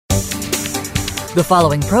The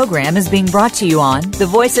following program is being brought to you on the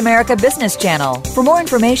Voice America Business Channel. For more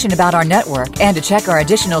information about our network and to check our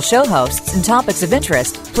additional show hosts and topics of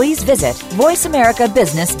interest, please visit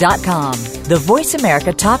voiceamericabusiness.com. The Voice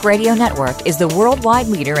America Talk Radio Network is the worldwide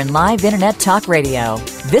leader in live Internet talk radio.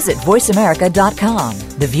 Visit voiceamerica.com.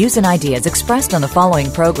 The views and ideas expressed on the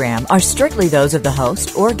following program are strictly those of the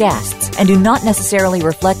host or guests and do not necessarily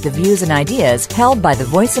reflect the views and ideas held by the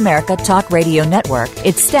Voice America Talk Radio Network,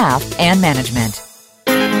 its staff, and management.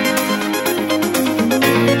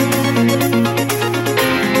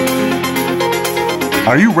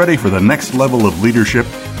 Are you ready for the next level of leadership?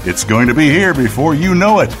 It's going to be here before you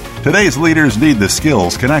know it. Today's leaders need the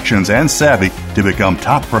skills, connections, and savvy to become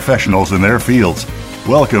top professionals in their fields.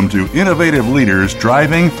 Welcome to Innovative Leaders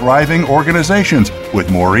Driving Thriving Organizations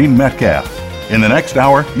with Maureen Metcalf. In the next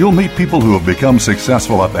hour, you'll meet people who have become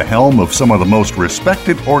successful at the helm of some of the most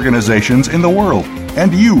respected organizations in the world,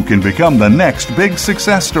 and you can become the next big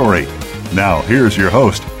success story. Now, here's your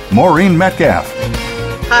host, Maureen Metcalf.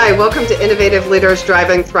 Hi, welcome to Innovative Leaders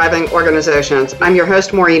Driving Thriving Organizations. I'm your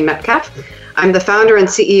host, Maureen Metcalf. I'm the founder and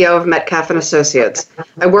CEO of Metcalf & Associates.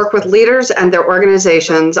 I work with leaders and their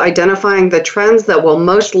organizations, identifying the trends that will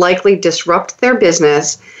most likely disrupt their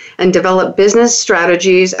business and develop business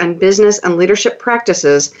strategies and business and leadership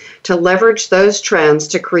practices to leverage those trends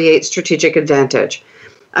to create strategic advantage.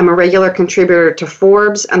 I'm a regular contributor to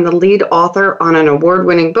Forbes and the lead author on an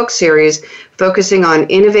award-winning book series focusing on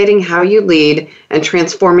innovating how you lead and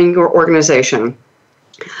transforming your organization.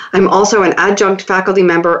 I'm also an adjunct faculty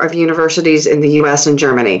member of universities in the U.S. and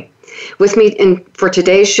Germany. With me for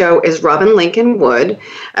today's show is Robin Lincoln Wood,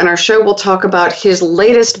 and our show will talk about his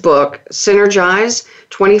latest book, Synergise,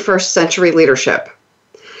 21st Century Leadership.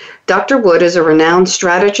 Dr. Wood is a renowned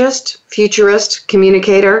strategist, futurist,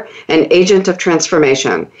 communicator, and agent of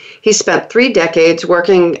transformation. He spent 3 decades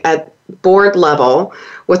working at board level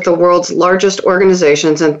with the world's largest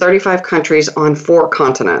organizations in 35 countries on 4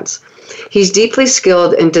 continents. He's deeply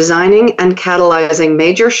skilled in designing and catalyzing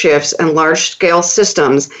major shifts in large-scale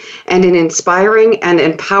systems and in inspiring and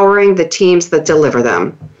empowering the teams that deliver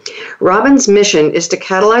them. Robin's mission is to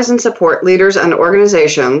catalyze and support leaders and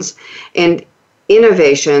organizations and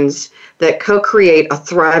innovations that co-create a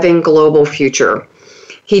thriving global future.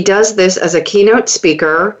 He does this as a keynote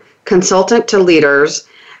speaker, consultant to leaders,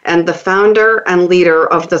 and the founder and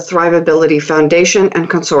leader of the Thriveability Foundation and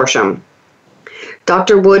Consortium.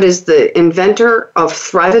 Dr. Wood is the inventor of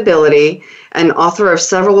Thriveability and author of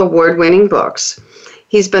several award-winning books.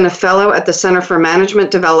 He's been a fellow at the Center for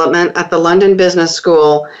Management Development at the London Business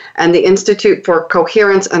School and the Institute for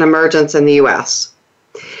Coherence and Emergence in the U.S.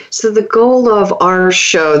 So the goal of our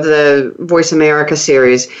show, the Voice America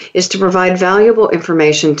series, is to provide valuable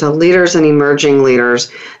information to leaders and emerging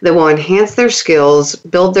leaders that will enhance their skills,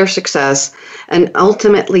 build their success, and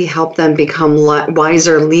ultimately help them become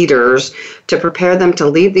wiser leaders to prepare them to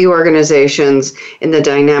lead the organizations in the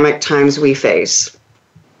dynamic times we face.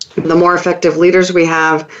 The more effective leaders we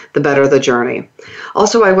have, the better the journey.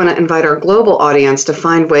 Also, I want to invite our global audience to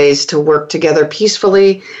find ways to work together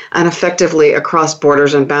peacefully and effectively across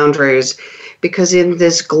borders and boundaries, because in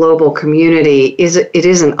this global community, it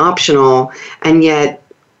isn't optional, and yet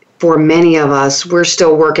for many of us, we're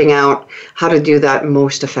still working out how to do that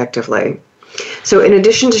most effectively. So in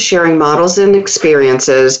addition to sharing models and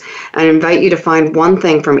experiences, I invite you to find one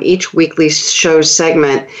thing from each weekly show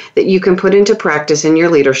segment that you can put into practice in your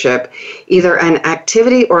leadership, either an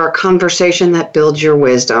activity or a conversation that builds your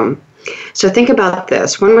wisdom. So think about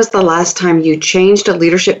this. When was the last time you changed a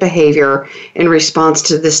leadership behavior in response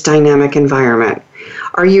to this dynamic environment?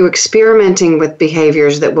 Are you experimenting with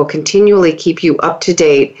behaviors that will continually keep you up to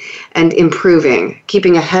date and improving,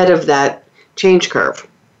 keeping ahead of that change curve?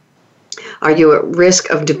 Are you at risk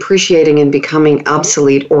of depreciating and becoming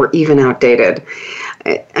obsolete or even outdated?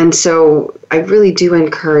 And so I really do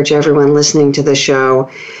encourage everyone listening to the show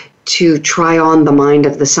to try on the mind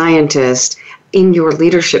of the scientist in your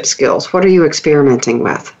leadership skills. What are you experimenting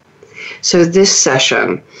with? So this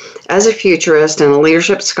session, as a futurist and a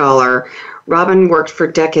leadership scholar, Robin worked for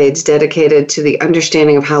decades dedicated to the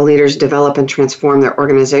understanding of how leaders develop and transform their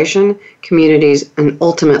organization, communities, and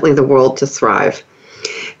ultimately the world to thrive.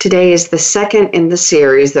 Today is the second in the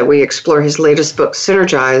series that we explore his latest book,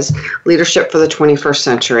 Synergise, Leadership for the 21st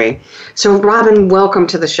Century. So, Robin, welcome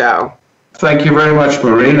to the show. Thank you very much,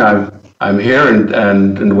 Maureen. I'm here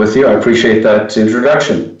and with you. I appreciate that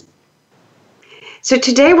introduction. So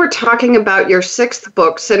today we're talking about your 6th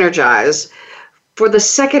book, Synergise. For the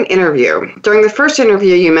second interview, during the first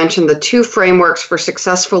interview, you mentioned the 2 frameworks for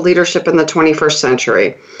successful leadership in the 21st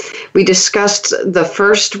century. We discussed the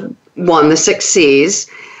first one, the 6 C's,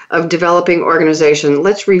 of developing organization.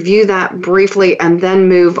 Let's review that briefly and then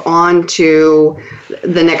move on to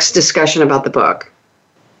the next discussion about the book.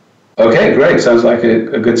 Okay, great. Sounds like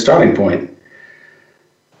a good starting point.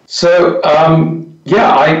 So,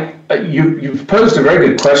 you've posed a very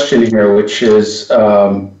good question here, which is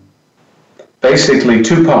basically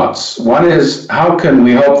two parts. One is, how can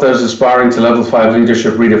we help those aspiring to level 5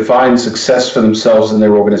 leadership redefine success for themselves and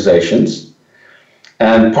their organizations?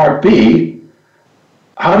 And part B,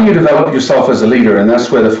 how do you develop yourself as a leader? And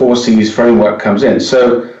that's where the 4 C's framework comes in.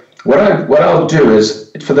 So what I'll do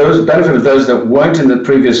is, for those benefit of those that weren't in the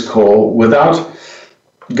previous call, without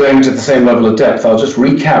going to the same level of depth, I'll just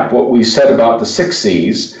recap what we said about the 6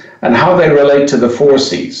 C's and how they relate to the 4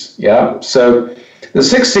 C's. Yeah. So the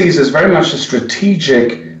 6 C's is very much a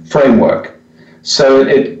strategic framework. So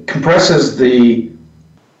it compresses the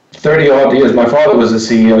 30-odd years. My father was a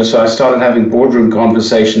CEO, so I started having boardroom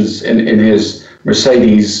conversations in his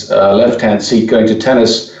Mercedes left-hand seat going to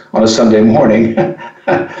tennis on a Sunday morning,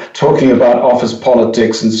 talking about office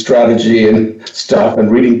politics and strategy and stuff,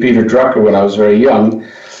 and reading Peter Drucker when I was very young,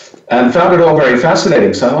 and found it all very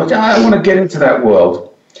fascinating. So I thought, I want to get into that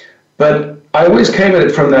world. But I always came at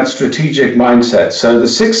it from that strategic mindset. So the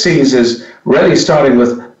 6 C's is really starting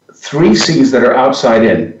with 3 C's that are outside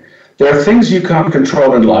in. There are things you can't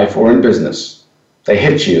control in life or in business. They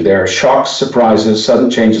hit you. There are shocks, surprises, sudden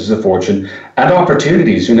changes of fortune, and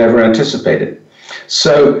opportunities you never anticipated.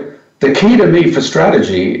 So the key to me for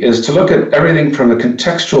strategy is to look at everything from a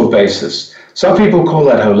contextual basis. Some people call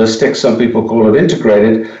that holistic, some people call it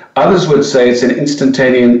integrated. Others would say it's an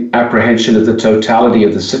instantaneous apprehension of the totality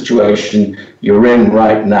of the situation you're in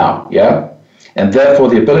right now, yeah? And therefore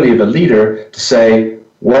the ability of a leader to say,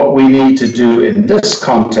 what we need to do in this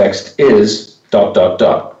context is ...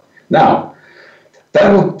 Now,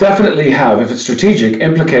 that will definitely have, if it's strategic,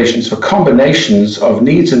 implications for combinations of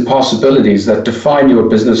needs and possibilities that define your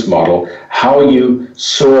business model, how you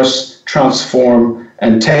source, transform,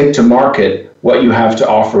 and take to market what you have to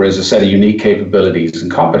offer as a set of unique capabilities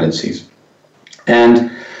and competencies.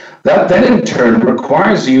 And that then in turn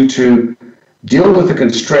requires you to deal with the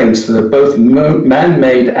constraints that are both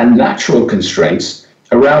man-made and natural constraints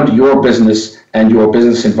around your business and your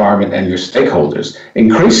business environment and your stakeholders.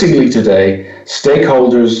 Increasingly today,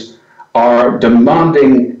 stakeholders are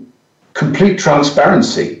demanding complete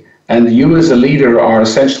transparency, and you as a leader are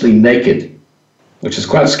essentially naked, which is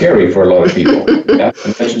quite scary for a lot of people. Yeah?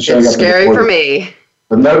 It's scary for me.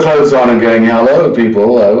 With no clothes on and going, hello,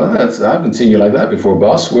 people. I haven't seen you like that before,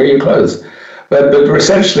 boss. Where are your clothes? But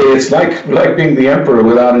essentially, it's like being the emperor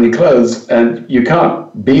without any clothes, and you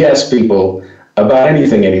can't BS people about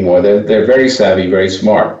anything anymore. They're very savvy, very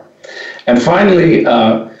smart. And finally,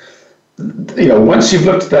 once you've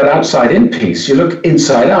looked at that outside-in piece, you look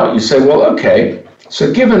inside out. You say, well, okay,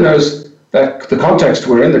 so given the context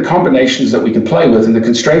we're in, the combinations that we can play with, and the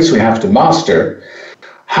constraints we have to master,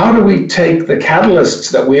 how do we take the catalysts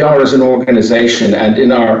that we are as an organization and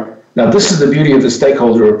now this is the beauty of the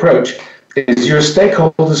stakeholder approach, is your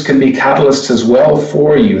stakeholders can be catalysts as well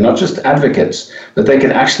for you, not just advocates, but they can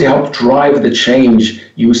actually help drive the change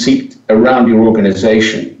you seek around your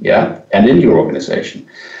organization, yeah, and in your organization.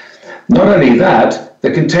 Not only that,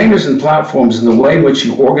 the containers and platforms and the way in which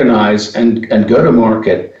you organize and go to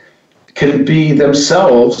market can be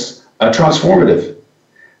themselves transformative.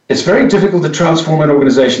 It's very difficult to transform an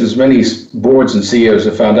organization, as many boards and CEOs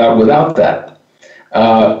have found out, without that.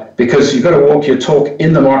 Because you've got to walk your talk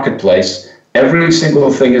in the marketplace. Every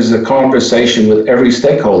single thing is a conversation with every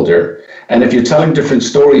stakeholder. And if you're telling different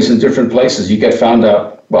stories in different places, you get found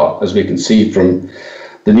out, well, as we can see from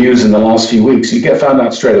the news in the last few weeks, you get found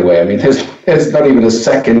out straight away. I mean, there's not even a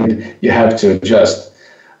second you have to adjust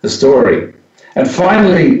the story. And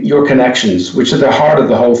finally, your connections, which are the heart of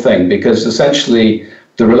the whole thing, because essentially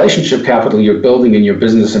the relationship capital you're building in your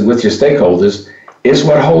business and with your stakeholders is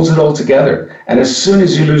what holds it all together. And as soon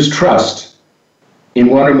as you lose trust in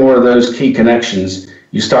one or more of those key connections,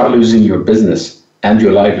 you start losing your business and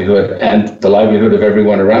your livelihood and the livelihood of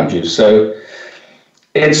everyone around you. So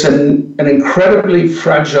it's an incredibly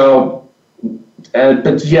fragile,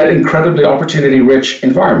 but yet incredibly opportunity-rich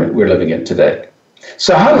environment we're living in today.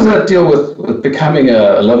 So how does that deal with becoming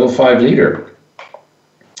a level 5 leader?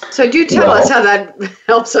 So do tell us how that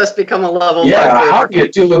helps us become a level 5 leader. Yeah, how do you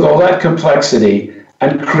deal with all that complexity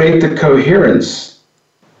and create the coherence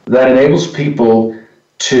that enables people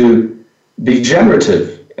to be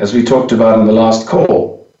generative, as we talked about in the last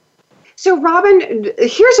call? So Robin,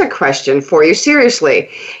 here's a question for you, seriously.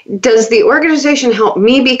 Does the organization help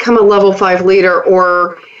me become a level 5 leader,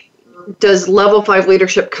 or does level 5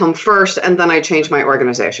 leadership come first and then I change my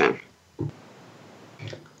organization?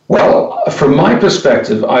 Well, from my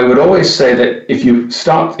perspective, I would always say that if you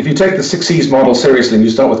take the 6 C's model seriously and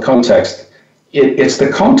you start with context, it's the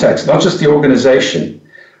context, not just the organization.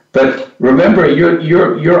 But remember,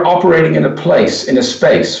 you're operating in a place, in a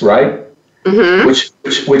space, right?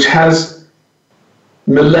 Mm-hmm. Which has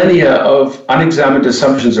millennia of unexamined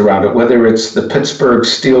assumptions around it, whether it's the Pittsburgh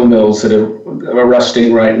steel mills that are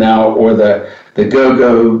rusting right now, or the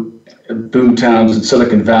go-go boom towns in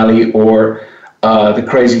Silicon Valley, or the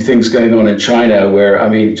crazy things going on in China, where, I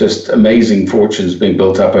mean, just amazing fortunes being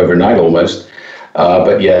built up overnight almost,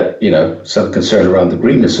 but yet, some concern around the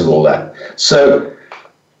greenness of all that. So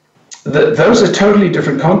those are totally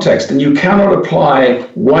different contexts, and you cannot apply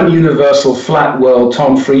one universal flat world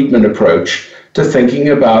Tom Friedman approach to thinking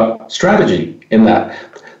about strategy in that.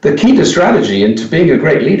 The key to strategy and to being a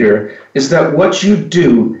great leader is that what you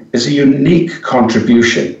do is a unique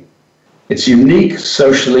contribution. It's unique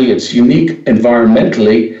socially, it's unique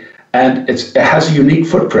environmentally, and it has a unique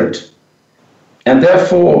footprint. And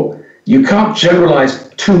therefore, you can't generalize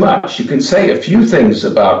too much. You can say a few things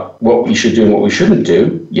about what we should do and what we shouldn't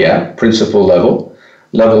do. Yeah, principle level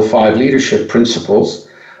 5 leadership principles.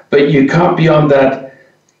 But you can't, beyond that,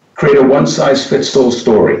 create a one-size-fits-all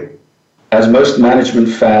story, as most management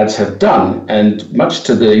fads have done, and much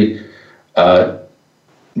to the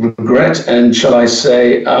regret and, shall I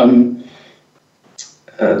say,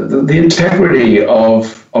 the integrity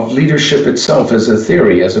of leadership itself as a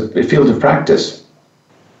theory, as a field of practice.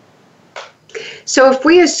 So if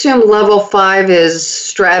we assume level 5 is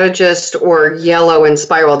strategist or yellow in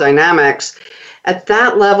spiral dynamics, at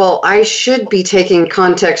that level, I should be taking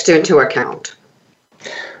context into account.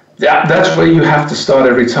 Yeah, that's where you have to start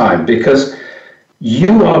every time, because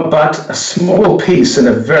you are but a small piece in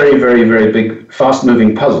a very, very, very big,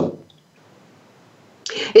 fast-moving puzzle.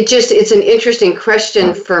 It's an interesting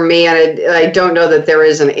question for me, and I don't know that there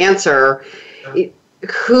is an answer.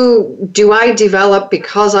 Who do I develop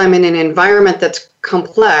because I'm in an environment that's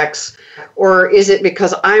complex, or is it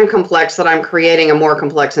because I'm complex that I'm creating a more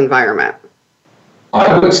complex environment?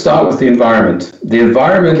 I would start with the environment. The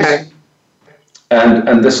environment, okay.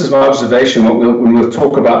 And this is my observation when we'll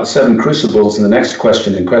talk about the 7 crucibles in the next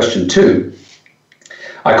question, in question 2.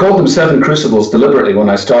 I called them 7 crucibles deliberately when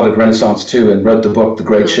I started Renaissance 2 and wrote the book, The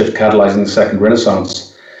Great Shift, Catalysing the Second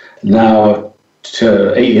Renaissance, now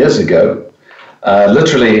 8 years ago.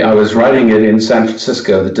 Literally, I was writing it in San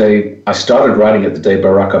Francisco the day I started writing it, the day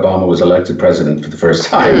Barack Obama was elected president for the first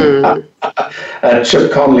time. At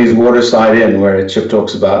Chip Conley's Waterside Inn, where Chip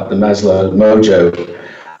talks about the Maslow mojo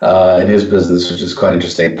in his business, which is quite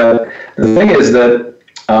interesting. But the thing is that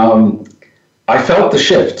I felt the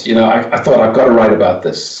shift. I thought, I've got to write about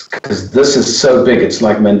this, because this is so big. It's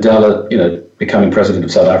like Mandela, becoming president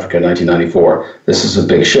of South Africa in 1994. This is a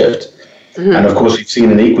big shift. Mm-hmm. And of course, we've seen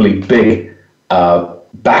an equally big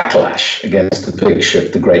backlash against the big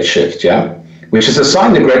shift, the great shift, which is a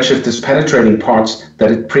sign the great shift is penetrating parts that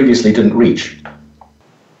it previously didn't reach.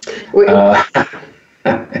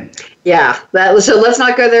 So let's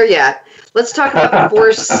not go there yet. Let's talk about the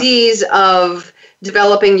 4 C's of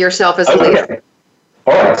developing yourself as a leader.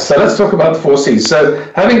 All right, so let's talk about the 4 C's. So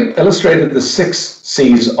having illustrated the 6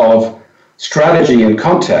 C's of strategy and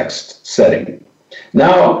context setting,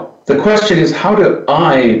 now the question is, how do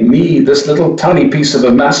this little tiny piece of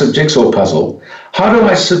a massive jigsaw puzzle, how do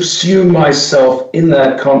I subsume myself in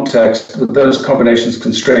that context with those combinations,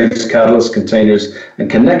 constraints, catalysts, containers, and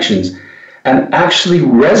connections, and actually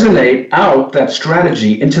resonate out that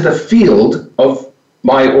strategy into the field of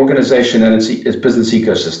my organization and its business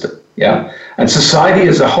ecosystem, and society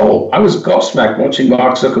as a whole. I was gobsmacked watching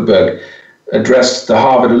Mark Zuckerberg address the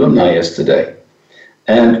Harvard alumni yesterday.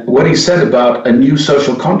 And what he said about a new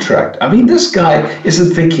social contract. I mean, this guy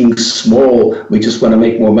isn't thinking small, we just want to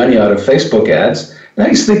make more money out of Facebook ads. Now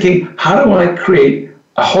he's thinking, how do I create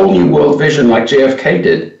a whole new world vision like JFK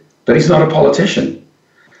did? But he's not a politician.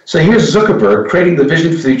 So here's Zuckerberg creating the vision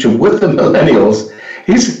for the future with the millennials.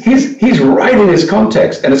 He's right in his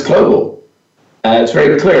context, and it's global. It's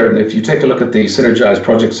very clear. And if you take a look at the Synergise,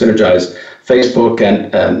 Project Synergise, Facebook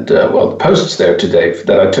and the posts there today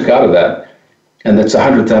that I took out of that, and that's the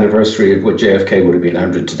 100th anniversary of what JFK would have been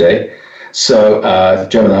 100 today. So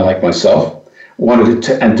Gemini, like myself, wanted it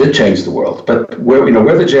and did change the world. But we're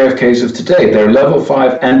the JFKs of today. They're level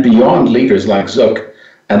 5 and beyond leaders like Zuck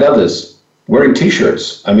and others wearing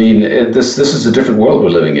T-shirts. I mean, this is a different world we're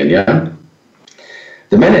living in,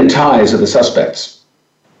 The men in ties are the suspects.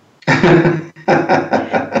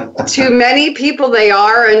 To many people they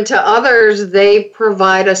are, and to others they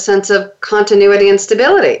provide a sense of continuity and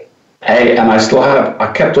stability. Hey, and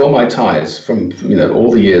I kept all my ties from, all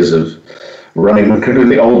the years of running, including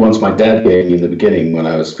the old ones my dad gave me in the beginning when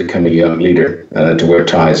I was becoming a young leader. I had to wear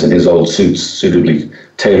ties and his old suits suitably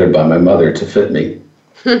tailored by my mother to fit me.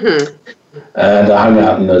 And I hung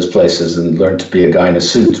out in those places and learned to be a guy in a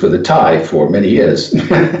suit with a tie for many years.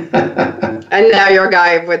 And now you're a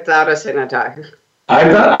guy without a suit and a tie.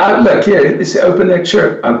 Look, yeah, it's an open neck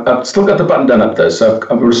shirt. I've still got the button done up though, so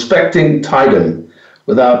I'm respecting tiedom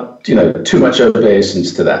without, too much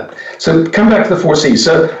obeisance to that. So come back to the 4 C's.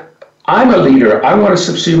 So I'm a leader. I want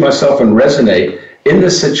to subsume myself and resonate in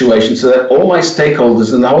this situation so that all my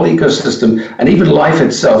stakeholders in the whole ecosystem and even life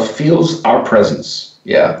itself feels our presence,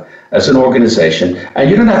 as an organization. And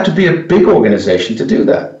you don't have to be a big organization to do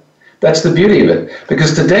that. That's the beauty of it.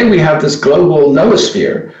 Because today we have this global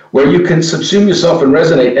noosphere where you can subsume yourself and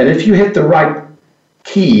resonate. And if you hit the right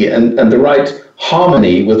key and the right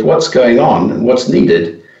harmony with what's going on and what's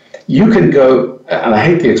needed, you can go, and I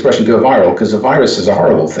hate the expression go viral because a virus is a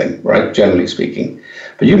horrible thing, right, generally speaking.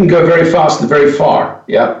 But you can go very fast and very far,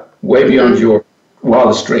 way beyond your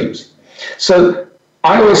wildest dreams. So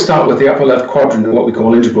I always start with the upper left quadrant of what we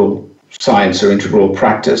call integral science or integral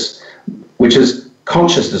practice, which is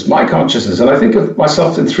consciousness, my consciousness. And I think of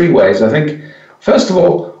myself in 3 ways. I think, first of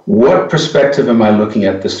all, what perspective am I looking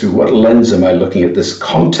at this through? What lens am I looking at this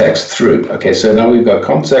context through? Okay, so now we've got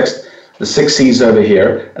context, the 6 C's over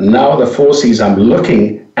here, and now the 4 C's, I'm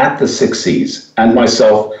looking at the 6 C's and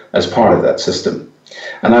myself as part of that system.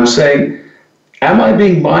 And I'm saying, am I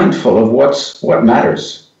being mindful of what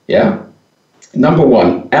matters? Number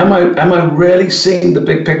 1, am I really seeing the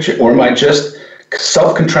big picture, or am I just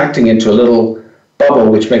self-contracting into a little bubble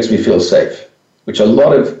which makes me feel safe? Which a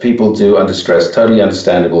lot of people do under stress, totally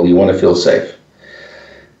understandable. You want to feel safe.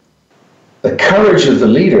 The courage of the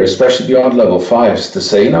leader, especially beyond level 5, is to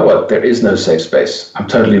say, you know what, there is no safe space. I'm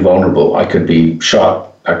totally vulnerable. I could be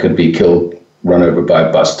shot. I could be killed, run over by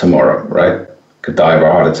a bus tomorrow, right? Could die of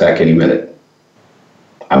a heart attack any minute.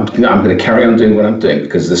 I'm going to carry on doing what I'm doing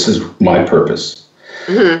because this is my purpose.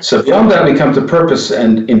 Mm-hmm. So beyond that, we come to purpose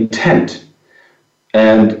and intent.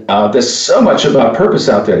 And there's so much about purpose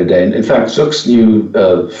out there today. And in fact, Zuck's new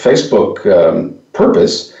Facebook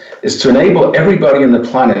purpose is to enable everybody on the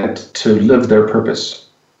planet to live their purpose.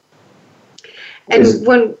 And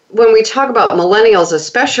when we talk about millennials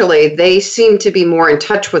especially, they seem to be more in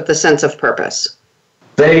touch with the sense of purpose.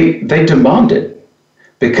 They demand it.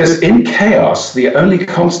 Because in chaos, the only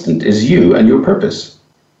constant is you and your purpose.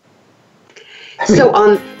 So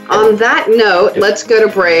on that note, let's go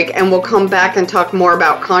to break, and we'll come back and talk more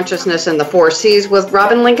about consciousness and the 4 C's with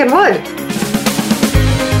Robin Lincoln Wood.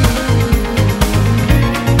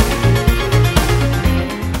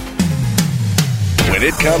 When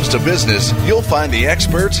it comes to business, you'll find the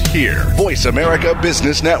experts here. Voice America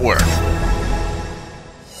Business Network.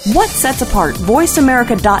 What sets apart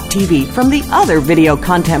VoiceAmerica.tv from the other video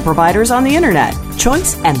content providers on the Internet?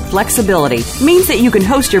 Choice and flexibility means that you can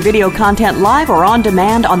host your video content live or on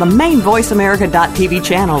demand on the main VoiceAmerica.tv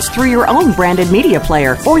channels through your own branded media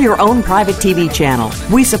player or your own private TV channel.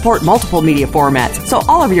 We support multiple media formats, so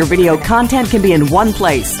all of your video content can be in one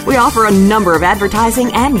place. We offer a number of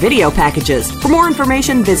advertising and video packages. For more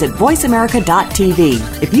information, visit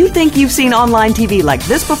VoiceAmerica.tv. If you think you've seen online TV like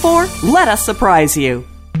this before, let us surprise you.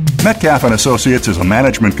 Metcalf & Associates is a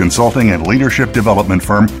management consulting and leadership development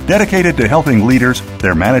firm dedicated to helping leaders,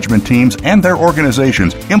 their management teams, and their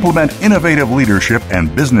organizations implement innovative leadership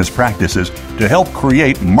and business practices to help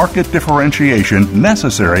create market differentiation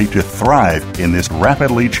necessary to thrive in this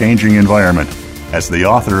rapidly changing environment. As the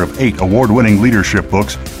author of 8 award-winning leadership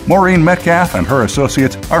books, Maureen Metcalf and her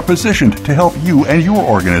associates are positioned to help you and your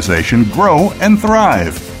organization grow and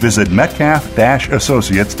thrive. Visit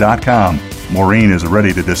metcalf-associates.com. Maureen is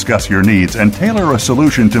ready to discuss your needs and tailor a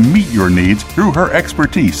solution to meet your needs through her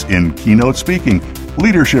expertise in keynote speaking,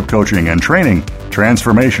 leadership coaching and training,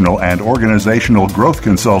 transformational and organizational growth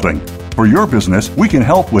consulting. For your business, we can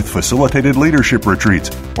help with facilitated leadership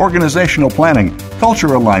retreats, organizational planning,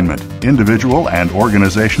 culture alignment, individual and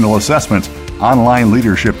organizational assessments, online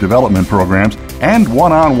leadership development programs, and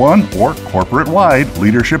one-on-one or corporate-wide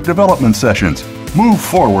leadership development sessions. Move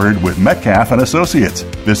forward with Metcalf & Associates.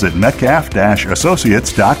 Visit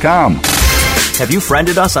metcalf-associates.com. Have you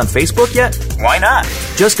friended us on Facebook yet? Why not?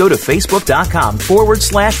 Just go to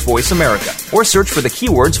facebook.com/Voice America or search for the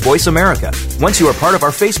keywords Voice America. Once you are part of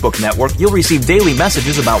our Facebook network, you'll receive daily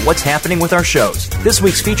messages about what's happening with our shows, this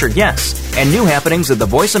week's featured guests, and new happenings of the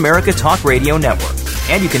Voice America Talk Radio Network.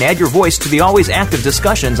 And you can add your voice to the always active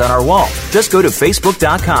discussions on our wall. Just go to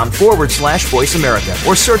facebook.com/Voice America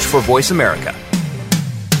or search for Voice America.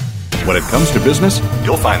 When it comes to business,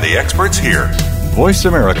 you'll find the experts here. Voice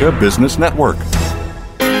America Business Network.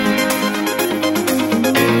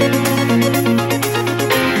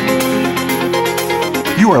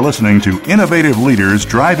 You are listening to Innovative Leaders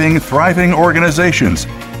Driving Thriving Organizations.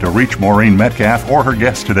 To reach Maureen Metcalf or her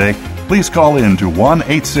guest today, please call in to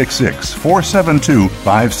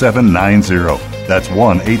 1-866-472-5790. That's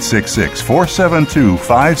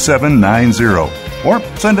 1-866-472-5790. Or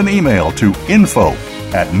send an email to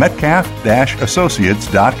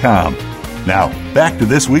info@metcalf-associates.com. Now, back to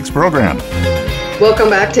this week's program. Welcome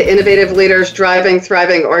back to Innovative Leaders Driving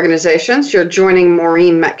Thriving Organizations. You're joining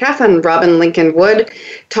Maureen Metcalf and Robin Lincoln Wood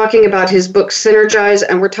talking about his book, Synergise,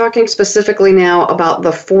 and we're talking specifically now about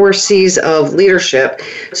the 4 C's of leadership.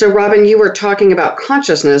 So, Robin, you were talking about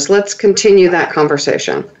consciousness. Let's continue that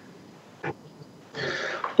conversation.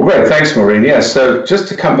 Well, great. Thanks, Maureen. Yes, so just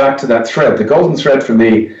to come back to that thread, the golden thread for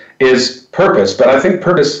me is purpose, but I think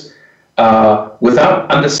purpose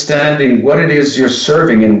without understanding what it is you're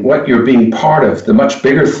serving and what you're being part of, the much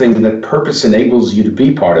bigger thing that purpose enables you to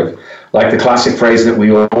be part of, like the classic phrase that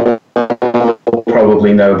we all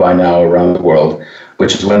probably know by now around the world,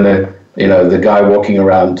 which is when the guy walking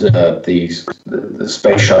around the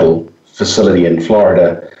space shuttle facility in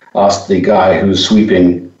Florida asked the guy who's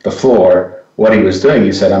sweeping the floor what he was doing.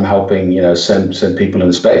 He said, "I'm helping, send people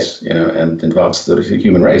into space, and advance the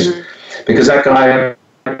human race," because that guy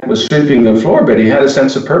was sweeping the floor, but he had a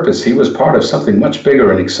sense of purpose. He was part of something much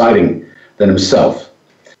bigger and exciting than himself.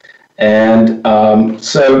 And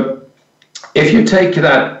so if you take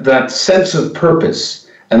that sense of purpose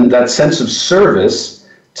and that sense of service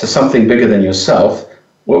to something bigger than yourself,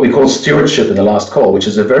 what we call stewardship in the last call, which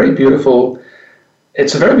is a very beautiful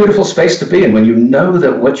space to be in, when you know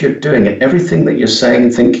that what you're doing and everything that you're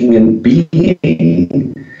saying, thinking, and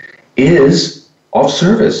being is of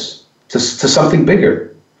service to something bigger,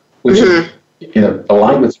 which is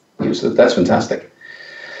aligned with you. So that's fantastic.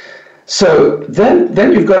 So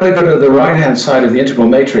then you've got to go to the right-hand side of the integral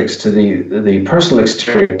matrix, to the personal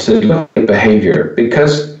exterior, to look at behavior,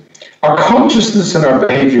 because our consciousness and our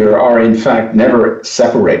behavior are in fact never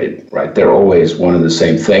separated, right? They're always one and the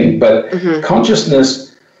same thing. But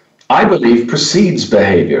consciousness, I believe, precedes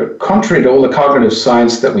behavior, contrary to all the cognitive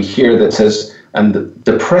science that we hear that says, and the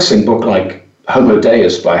depressing book like Homo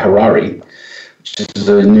Deus by Harari, which is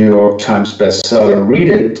a New York Times bestseller. Read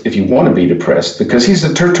it if you want to be depressed, because he's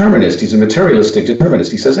a determinist. He's a materialistic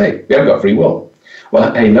determinist. He says, hey, we have got free will.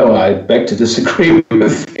 Well, hey, no, I beg to disagree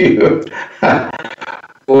with you.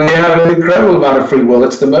 We have an incredible amount of free will.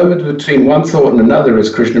 It's the moment between one thought and another,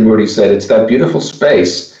 as Krishnamurti said. It's that beautiful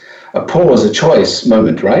space, a pause, a choice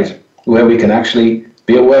moment, right? Where we can actually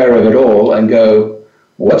be aware of it all and go,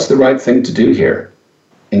 what's the right thing to do here?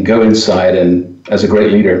 And go inside and, as a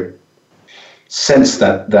great leader, sense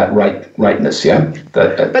that rightness, yeah?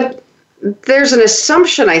 But there's an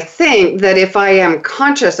assumption, I think, that if I am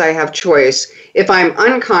conscious, I have choice. If I'm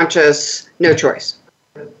unconscious, no choice.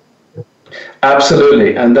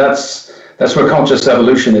 Absolutely, and that's where conscious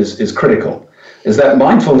evolution is critical, is that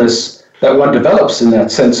mindfulness that one develops in that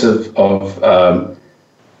sense of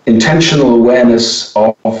intentional awareness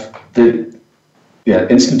of the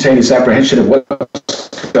instantaneous apprehension of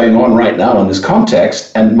what's going on right now in this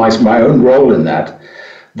context and my own role in that,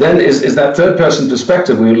 then is that third person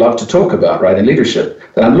perspective we love to talk about, right, in leadership,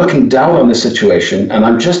 that I'm looking down on the situation and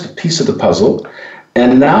I'm just a piece of the puzzle,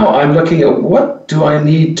 and now I'm looking at what do I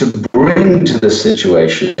need to bring to the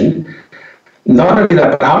situation. Not only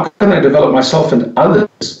that, but how can I develop myself and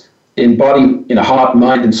others in body, heart,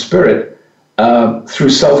 mind, and spirit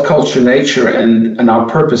through self-culture, nature, and our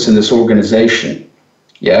purpose in this organization.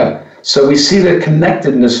 Yeah. So we see the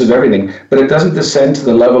connectedness of everything, but it doesn't descend to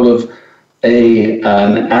the level of an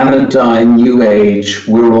anodyne, new age,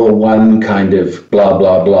 we're all one kind of blah,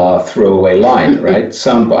 blah, blah, throwaway line, right?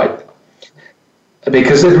 Soundbite.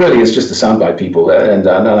 Because it really is just a soundbite, people. And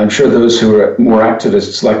I'm sure those who are more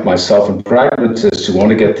activists like myself and pragmatists who want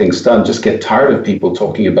to get things done just get tired of people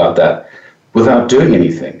talking about that without doing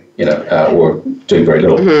anything, or doing very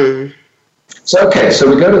little. Mm-hmm. So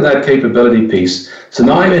we go to that capability piece. So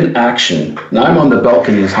now I'm in action. Now I'm on the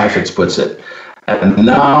balcony, as Heifetz puts it. And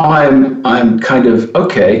now I'm kind of,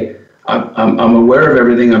 okay, I'm aware of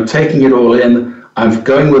everything. I'm taking it all in. I'm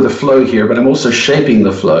going with the flow here, but I'm also shaping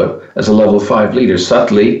the flow as a level 5 leader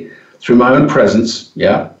subtly through my own presence,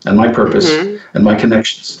 and my purpose and my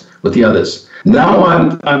connections with the others. Now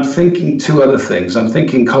I'm thinking 2 other things. I'm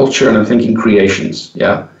thinking culture and I'm thinking creations,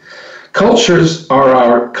 Cultures are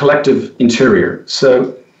our collective interior.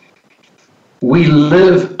 So we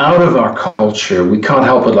live out of our culture. We can't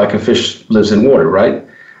help it, like a fish lives in water, right?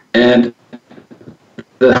 And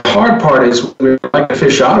the hard part is we're like a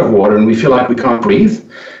fish out of water and we feel like we can't breathe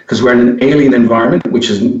because we're in an alien environment, which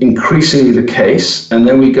is increasingly the case. And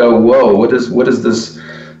then we go, whoa, what is this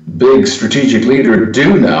big strategic leader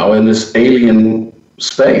do now in this alien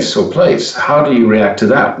space or place? How do you react to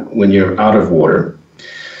that when you're out of water?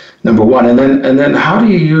 Number one, and then how do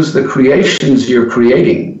you use the creations you're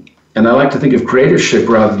creating? And I like to think of creatorship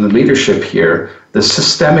rather than leadership here. The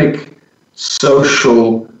systemic,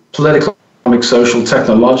 social, political, economic, social,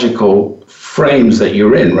 technological frames that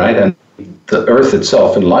you're in, right? And the earth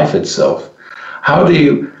itself and life itself. How do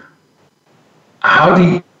you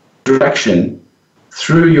direction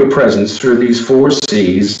through your presence, through these 4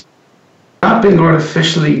 C's, not being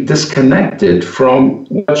artificially disconnected from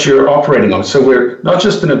what you're operating on? So we're not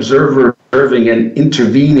just an observer observing and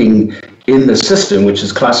intervening in the system, which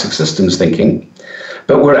is classic systems thinking,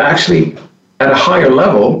 but we're actually at a higher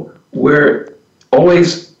level. We're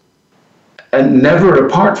always and never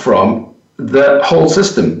apart from the whole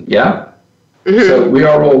system, yeah? Mm-hmm. So we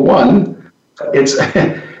are all one. It's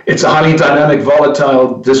a highly dynamic,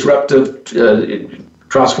 volatile, disruptive,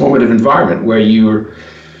 transformative environment where you're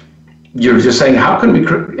just saying, how can we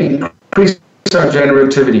increase our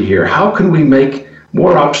generativity here? How can we make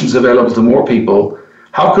more options available to more people?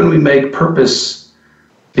 How can we make purpose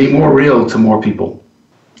be more real to more people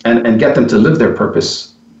and get them to live their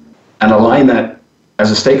purpose and align that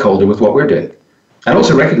as a stakeholder with what we're doing? And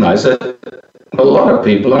also recognize that a lot of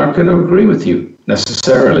people aren't going to agree with you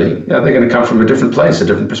necessarily. Yeah, they're going to come from a different place, a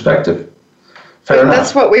different perspective. Fair enough.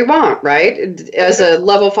 That's what we want, right? As a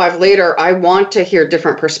level 5 leader, I want to hear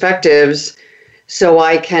different perspectives so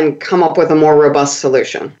I can come up with a more robust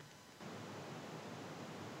solution.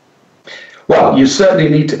 Well, you certainly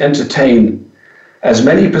need to entertain as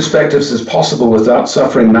many perspectives as possible without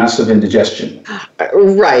suffering massive indigestion.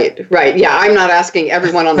 Right. Yeah, I'm not asking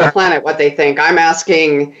everyone on the planet what they think. I'm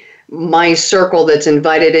asking my circle that's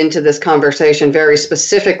invited into this conversation very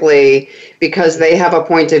specifically because they have a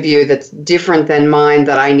point of view that's different than mine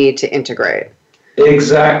that I need to integrate.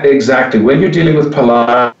 Exactly. When you're dealing with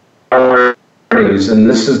polarities, and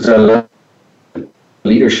this is the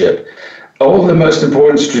leadership, all the most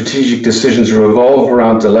important strategic decisions revolve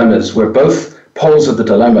around dilemmas where both poles of the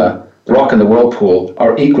dilemma, the rock and the whirlpool,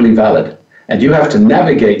 are equally valid. And you have to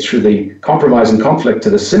navigate through the compromise and conflict to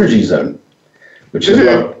the synergy zone, which is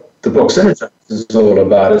what the book Synergise is all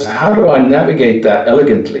about, is how do I navigate that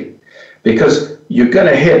elegantly? Because you're going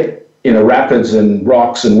to hit rapids and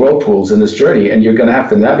rocks and whirlpools in this journey, and you're going to have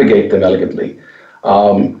to navigate them elegantly.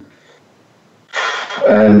 And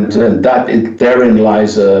that therein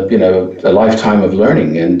lies a lifetime of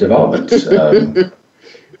learning and development.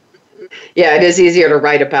 Yeah, it is easier to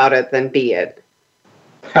write about it than be it.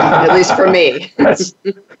 At least for me. I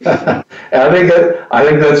think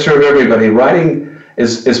that's true of everybody. Writing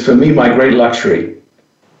is for me my great luxury,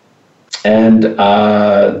 and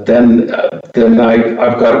then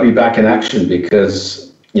I've got to be back in action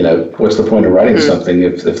because what's the point of writing something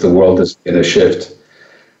if the world is going to shift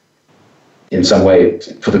in some way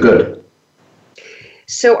for the good?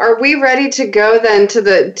 So are we ready to go then to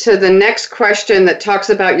the next question that talks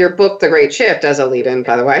about your book, The Great Shift, as a lead-in,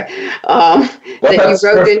 by the way, that you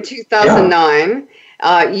wrote in 2009. Yeah.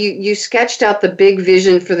 You sketched out the big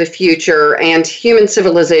vision for the future and human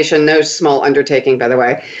civilization, no small undertaking, by the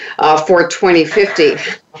way, for 2050.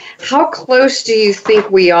 How close do you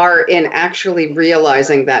think we are in actually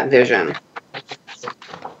realizing that vision?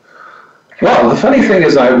 Well, the funny thing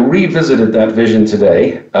is I revisited that vision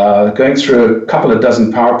today, going through a couple of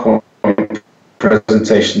dozen PowerPoint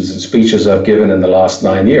presentations and speeches I've given in the last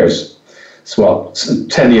 9 years. Well,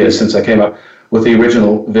 10 years since I came up with the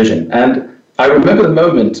original vision. And I remember the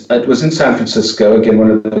moment, it was in San Francisco, again, one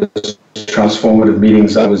of the transformative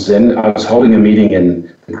meetings I was in. I was holding a meeting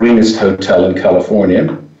in the greenest hotel in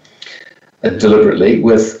California, deliberately,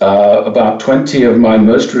 with about 20 of my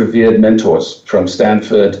most revered mentors from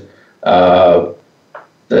Stanford, the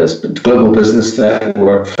Global Business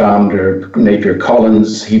Network founder, Napier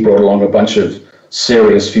Collins. He brought along a bunch of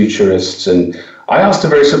serious futurists. And I asked a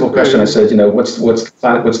very simple question. I said, what's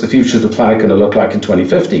the future of the planet going to look like in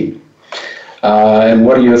 2050? And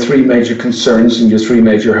what are your 3 major concerns and your 3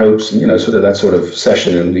 major hopes? And, that sort of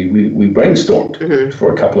session. And we brainstormed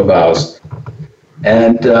for a couple of hours.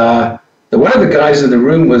 And one of the guys in the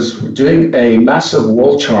room was doing a massive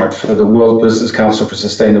wall chart for the World Business Council for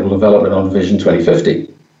Sustainable Development on Vision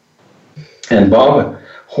 2050. And Bob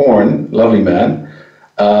Horn, lovely man,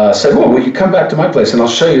 said, well, will you come back to my place and I'll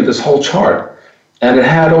show you this whole chart. And it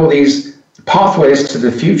had all these pathways to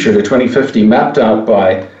the future, to 2050, mapped out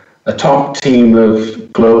by a top team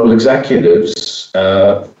of global executives,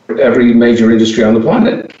 every major industry on the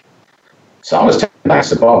planet. So I was taken back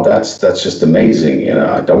to Bob, that's just amazing.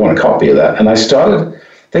 I don't want a copy of that. And I started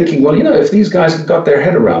thinking, well, if these guys have got their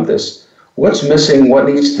head around this, what's missing, what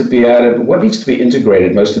needs to be added, what needs to be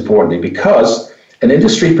integrated, most importantly, because an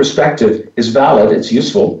industry perspective is valid, it's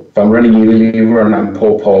useful. If I'm running Unilever and I'm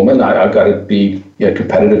Paul Polman, I've got to be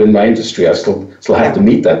competitive in my industry. I still have to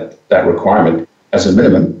meet that requirement as a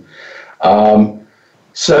minimum.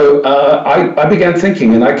 So I began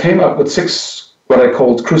thinking, and I came up with 6 what I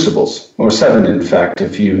called crucibles, or 7 in fact,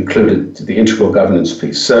 if you included the integral governance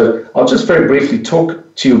piece. So I'll just very briefly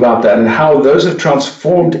talk to you about that and how those have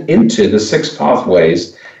transformed into the 6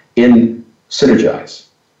 pathways in Synergise.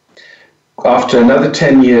 After another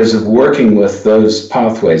 10 years of working with those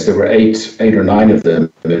pathways, there were 8 or 9 of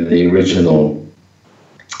them in the original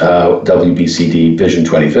WBCD Vision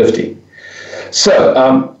 2050.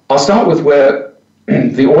 So I'll start with where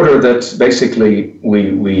the order that basically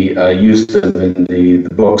we used in the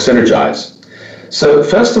book Synergise. So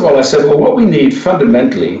first of all, I said, well, what we need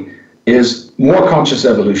fundamentally is more conscious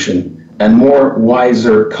evolution and more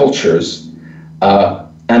wiser cultures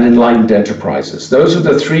and enlightened enterprises. Those are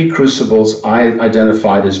the 3 crucibles I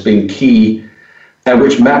identified as being key and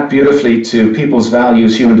which map beautifully to people's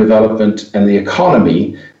values, human development, and the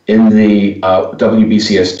economy in the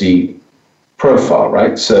WBCSD profile,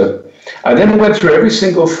 right? So I then went through every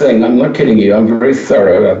single thing. I'm not kidding you. I'm very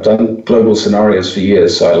thorough. I've done global scenarios for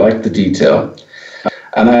years, so I like the detail.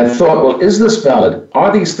 And I thought, well, is this valid?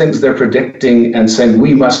 Are these things they're predicting and saying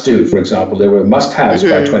we must do? For example, there were must-haves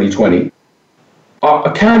by 2020.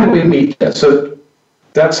 Can we meet that? So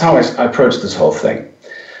that's how I approached this whole thing.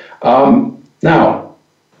 Now,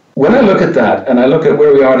 when I look at that and I look at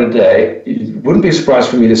where we are today, it wouldn't be surprised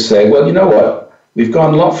for me to say, well, you know what? We've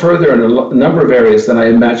gone a lot further in a number of areas than I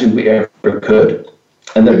imagined we ever could.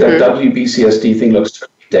 And that WBCSD thing looks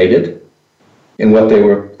totally dated in what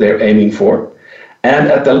they're aiming for. And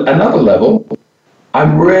at another level,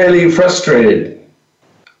 I'm really frustrated,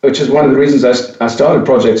 which is one of the reasons I started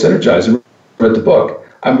Project Synergise and read the book.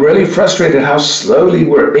 I'm really frustrated how slowly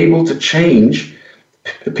we're able to change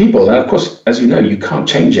people. And of course, as you know, you can't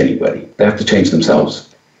change anybody. They have to change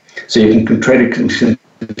themselves. So you can create a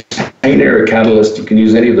container, a catalyst, you can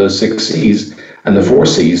use any of those 6 C's and the 4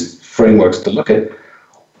 C's frameworks to look at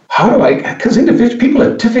because individual people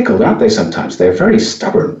are difficult, aren't they sometimes? They're very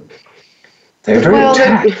stubborn. They're very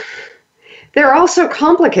attacked. They're also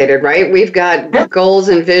complicated, right? We've got goals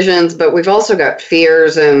and visions, but we've also got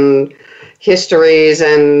fears and histories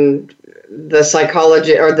and the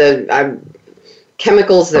psychology or the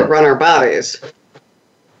chemicals that run our bodies.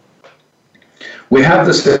 We have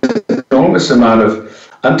this enormous amount of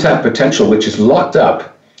untapped potential, which is locked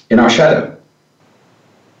up in our shadow.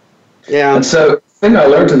 Yeah. And so the thing I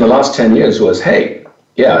learned in the last 10 years was, hey,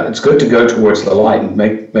 yeah, it's good to go towards the light and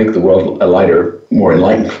make the world a lighter, more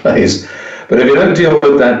enlightened place. But if you don't deal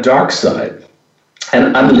with that dark side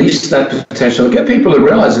and unleash that potential, get people to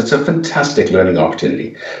realize it's a fantastic learning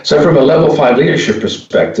opportunity. So from a level 5 leadership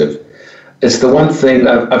perspective, it's the one thing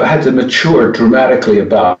I've had to mature dramatically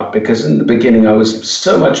about, because in the beginning I was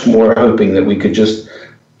so much more hoping that we could just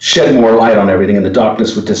shed more light on everything and the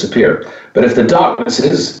darkness would disappear. But if the darkness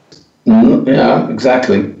is,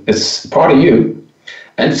 exactly, it's part of you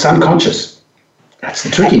and it's unconscious. That's the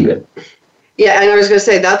tricky bit. Yeah, and I was going to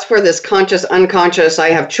say, that's where this conscious, unconscious, I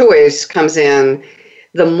have choice comes in.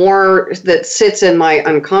 The more that sits in my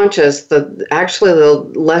unconscious, the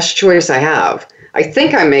less choice I have. I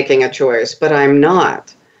think I'm making a choice, but I'm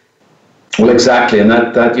not. Well, exactly, and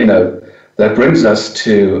that brings us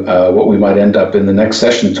to what we might end up in the next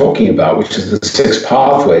session talking about, which is the 6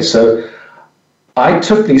 pathways. So I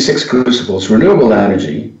took these 6 crucibles: renewable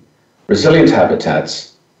energy, resilient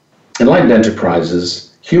habitats, enlightened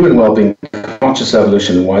enterprises, human well-being, conscious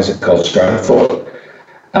evolution, and wiser culture. I thought,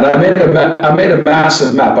 and I made a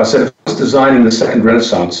massive map. I said, if I was designing the second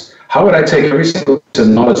Renaissance, how would I take every single piece of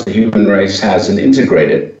knowledge the human race has and integrate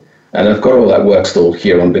it? And I've got all that work still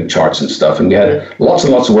here on big charts and stuff. And we had lots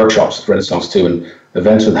and lots of workshops at Renaissance too, and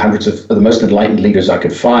events with hundreds of the most enlightened leaders I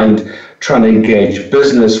could find, trying to engage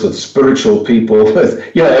business with spiritual people,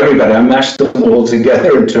 with everybody. I mashed them all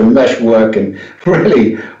together into mesh work and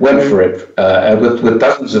really went for it with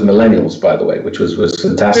dozens of millennials, by the way, which was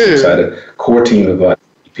fantastic. So I had a core team of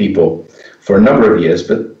people for a number of years,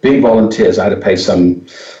 but being volunteers, I had to pay some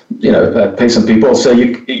people. So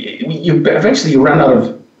you eventually run out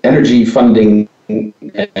of energy funding,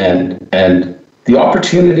 and the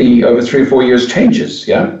opportunity over 3 or 4 years changes.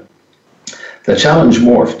 Yeah, the challenge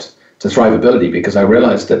morphed to thriveability, because I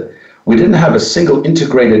realized that we didn't have a single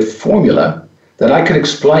integrated formula that I could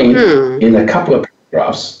explain in a couple of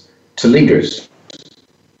paragraphs to leaders,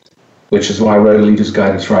 which is why I wrote a Leader's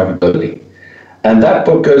Guide to Thriveability. And that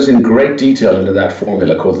book goes in great detail into that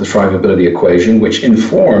formula called the thrivability equation, which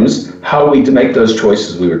informs how we make those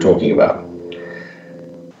choices we were talking about.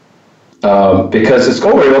 Because it's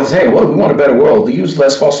all very well to say, well, we want a better world, we use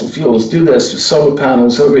less fossil fuels, do this, solar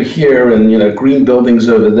panels over here, and green buildings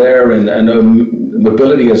over there, and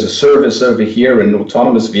mobility as a service over here, and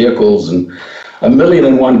autonomous vehicles, and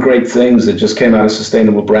 1,000,001 great things that just came out of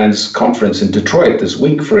Sustainable Brands Conference in Detroit this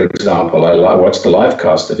week, for example. I watched the live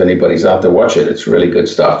cast. If anybody's out there, watch it. It's really good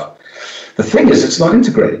stuff. The thing is, it's not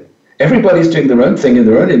integrated. Everybody's doing their own thing in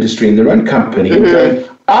their own industry, in their own company, and going,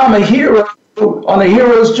 I'm a hero on a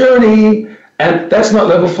hero's journey. And that's not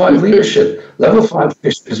level 5 leadership. Level 5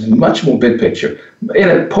 leadership is much more big picture.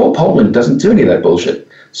 Paul Polman doesn't do any of that bullshit.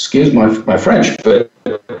 Excuse my French, but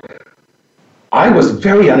I was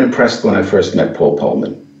very unimpressed when I first met Paul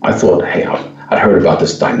Polman. I thought, hey, I'd heard about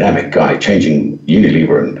this dynamic guy changing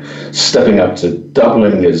Unilever and stepping up to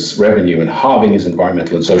doubling his revenue and halving his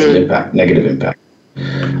environmental and social impact, negative impact.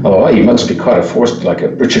 Oh, he must be quite a force, like a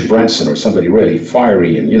Richard Branson or somebody really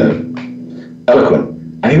fiery and, eloquent.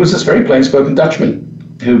 And he was this very plain-spoken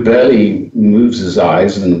Dutchman who barely moves his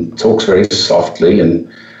eyes and talks very softly. And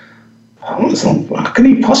how can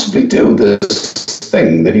he possibly do this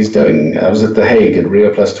thing that he's doing? I was at The Hague at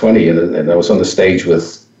Rio Plus 20, and I was on the stage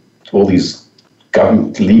with all these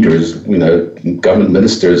government leaders, government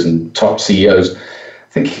ministers and top CEOs,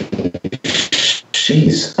 thinking,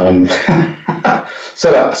 geez. So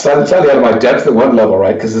slightly out of my depth at one level,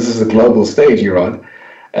 right? Because this is a global stage you're on.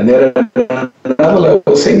 And then at another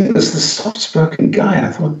level, seeing this soft-spoken guy, and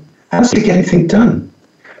I thought, how does he get anything done?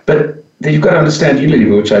 But you've got to understand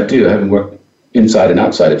Unilever, which I do, having worked inside and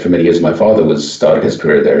outside it for many years. My father started his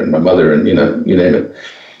career there, and my mother, and you name it.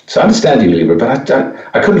 So I understand Unilever, but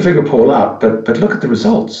I couldn't figure Paul out. But look at the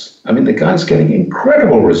results. I mean, the guy's getting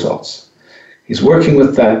incredible results. He's working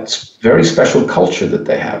with that very special culture that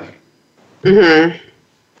they have. Mm-hmm.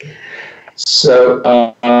 So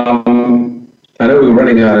I know we're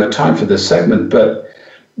running out of time for this segment, but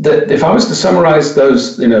if I was to summarize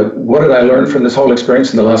those, what did I learn from this whole experience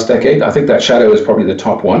in the last decade? I think that shadow is probably the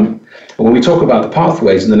top one. And when we talk about the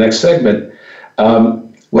pathways in the next segment,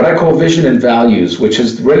 what I call vision and values, which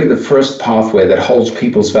is really the first pathway that holds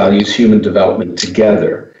people's values, human development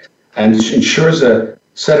together, and ensures a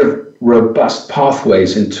set of robust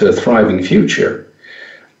pathways into a thriving future.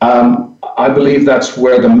 I believe that's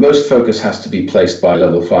where the most focus has to be placed by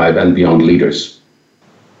level 5 and beyond leaders.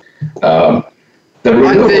 On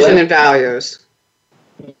vision and values.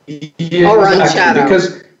 Yeah, or on shadow.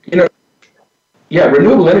 Because,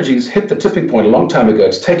 renewable energies hit the tipping point a long time ago.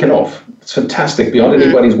 It's taken off. It's fantastic, beyond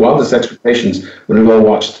anybody's wildest expectations when we've all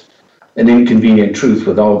watched An Inconvenient Truth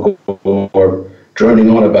with Al Gore droning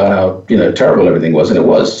on about how, terrible everything was, and it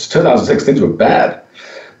was. 2006, things were bad.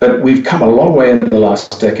 But we've come a long way in the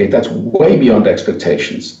last decade. That's way beyond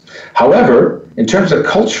expectations. However, in terms of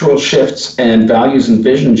cultural shifts and values and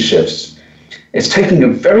vision shifts, it's taking a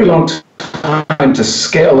very long time to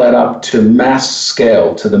scale that up to mass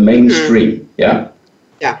scale, to the mainstream. Yeah?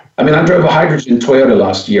 Yeah. I mean, I drove a hydrogen Toyota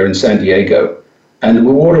last year in San Diego, and the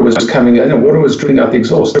water was coming in, water was drilling out the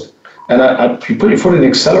exhaust. And you put your foot in the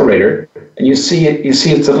accelerator, and you see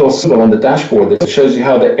it's a little symbol on the dashboard that shows you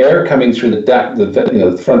how the air coming through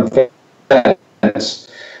the front vents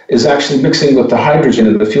is actually mixing with the hydrogen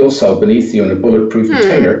in the fuel cell beneath you in a bulletproof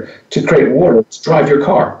container to create water to drive your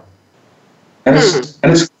car. And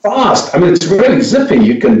it's fast. I mean, it's really zippy.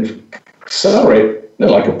 You can accelerate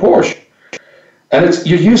like a Porsche. And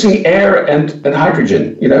you're using air and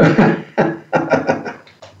hydrogen,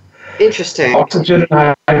 Interesting. Oxygen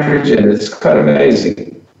and hydrogen. It's quite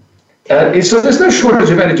amazing. So there's no shortage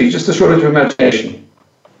of energy, just a shortage of imagination.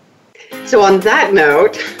 So on that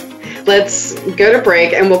note, let's go to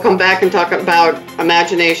break, and we'll come back and talk about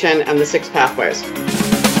imagination and the 6 pathways.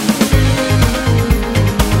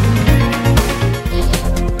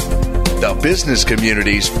 The business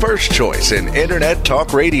community's first choice in Internet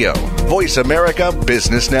Talk Radio. Voice America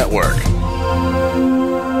Business Network.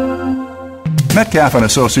 Metcalf &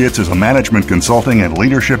 Associates is a management consulting and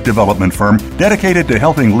leadership development firm dedicated to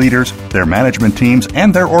helping leaders, their management teams,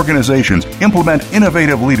 and their organizations implement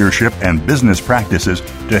innovative leadership and business practices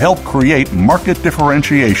to help create market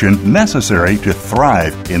differentiation necessary to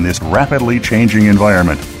thrive in this rapidly changing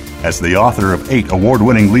environment. As the author of 8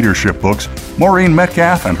 award-winning leadership books, Maureen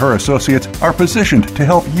Metcalf and her associates are positioned to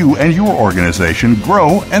help you and your organization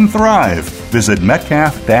grow and thrive. Visit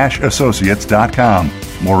metcalf-associates.com.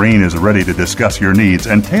 Maureen is ready to discuss your needs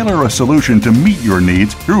and tailor a solution to meet your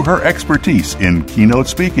needs through her expertise in keynote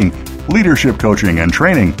speaking, leadership coaching and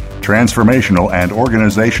training, transformational and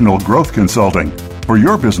organizational growth consulting, For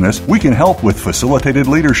your business, we can help with facilitated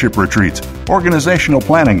leadership retreats, organizational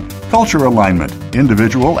planning, culture alignment,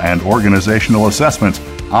 individual and organizational assessments,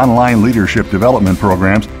 online leadership development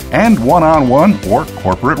programs, and one-on-one or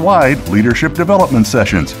corporate-wide leadership development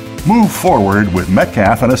sessions. Move forward with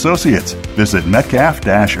Metcalf & Associates. Visit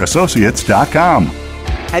metcalf-associates.com.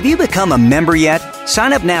 Have you become a member yet?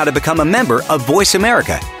 Sign up now to become a member of Voice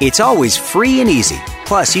America. It's always free and easy.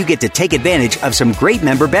 Plus, you get to take advantage of some great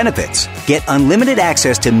member benefits. Get unlimited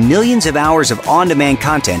access to millions of hours of on-demand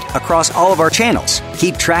content across all of our channels.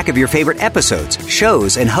 Keep track of your favorite episodes,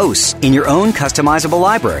 shows, and hosts in your own customizable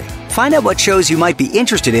library. Find out what shows you might be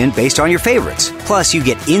interested in based on your favorites. Plus, you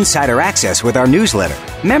get insider access with our newsletter.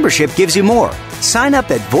 Membership gives you more. Sign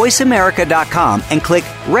up at voiceamerica.com and click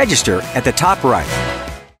register at the top right.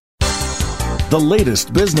 The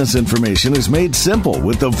latest business information is made simple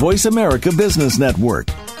with the Voice America Business Network.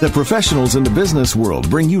 The professionals in the business world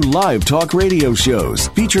bring you live talk radio shows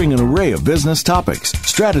featuring an array of business topics,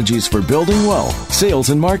 strategies for building wealth,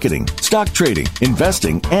 sales and marketing, stock trading,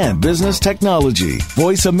 investing, and business technology.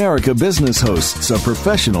 Voice America Business hosts are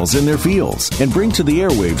professionals in their fields and bring to the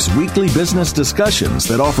airwaves weekly business discussions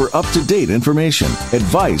that offer up-to-date information,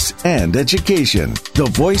 advice, and education. The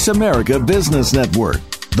Voice America Business Network.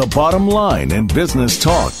 The bottom line in business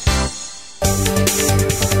talk.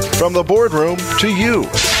 From the boardroom to you,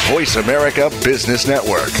 Voice America Business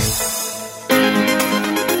Network.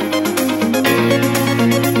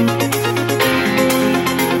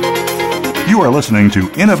 You are listening to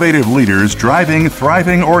Innovative Leaders Driving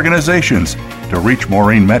Thriving Organizations. To reach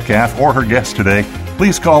Maureen Metcalf or her guest today,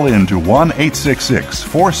 please call in to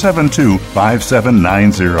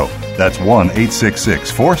 1-866-472-5790. That's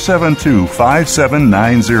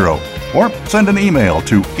 1-866-472-5790. Or send an email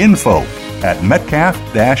to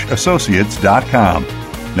info@metcalf-associates.com.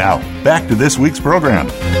 Now, back to this week's program.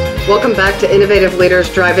 Welcome back to Innovative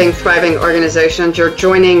Leaders Driving Thriving Organizations. You're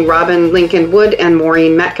joining Robin Lincoln Wood and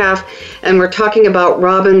Maureen Metcalf, and we're talking about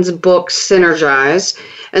Robin's book, Synergise.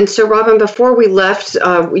 And so, Robin, before we left,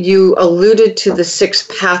 you alluded to the 6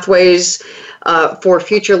 pathways for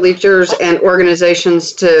future leaders and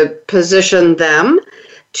organizations to position them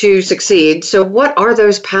to succeed. So what are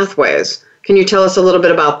those pathways? Can you tell us a little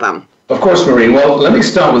bit about them? Of course, Maureen. Well, let me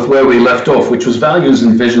start with where we left off, which was values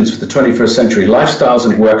and visions for the 21st century. Lifestyles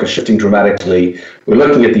and work are shifting dramatically. We're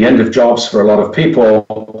looking at the end of jobs for a lot of people,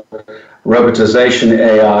 robotization,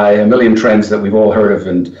 AI, a million trends that we've all heard of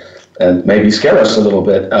and maybe scare us a little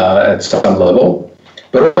bit at some level.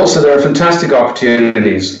 But also there are fantastic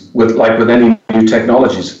opportunities with any new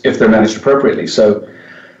technologies if they're managed appropriately. So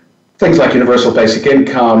things like universal basic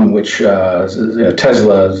income, which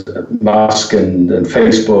Tesla, Musk, and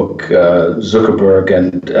Facebook, Zuckerberg,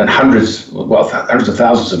 and hundreds of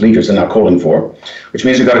thousands of leaders are now calling for, which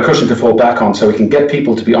means we've got a cushion to fall back on so we can get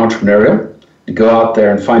people to be entrepreneurial, to go out there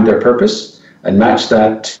and find their purpose and match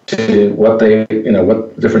that to what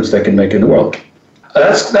difference they can make in the world.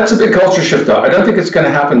 That's a big culture shift, though. I don't think it's going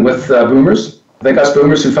to happen with boomers. I think us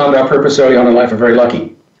boomers who found our purpose early on in life are very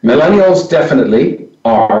lucky. Millennials definitely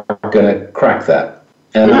are going to crack that.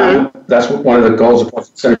 And that's one of the goals of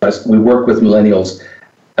Project Synergise. We work with millennials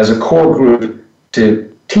as a core group to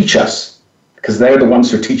teach us, because they're the ones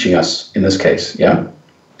who are teaching us in this case,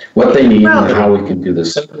 what they need and how we can do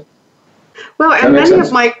this. Well, and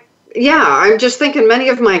I'm just thinking many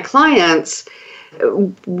of my clients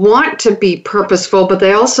want to be purposeful, but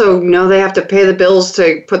they also know they have to pay the bills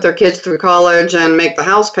to put their kids through college and make the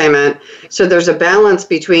house payment. So there's a balance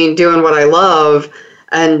between doing what I love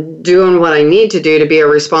and doing what I need to do to be a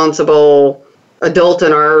responsible adult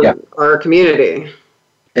in our community.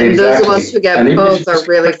 And those of us who get both are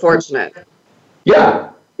really fortunate. Yeah.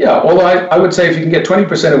 Although I would say if you can get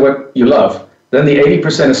 20% of what you love, then the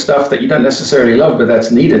 80% of stuff that you don't necessarily love, but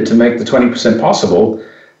that's needed to make the 20% possible,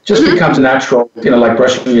 just becomes natural, like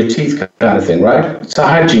brushing your teeth kind of thing, right? It's a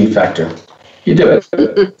hygiene factor. You do it.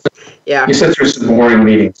 Yeah. You sit through some boring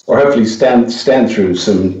meetings, or hopefully stand through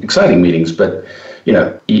some exciting meetings, but,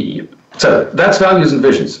 so that's values and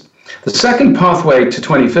visions. The second pathway to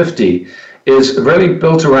 2050 is really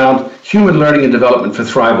built around human learning and development for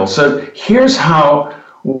thriveable. So here's how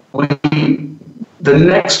the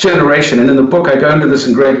next generation, and in the book I go into this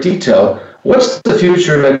in great detail, what's the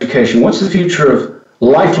future of education? What's the future of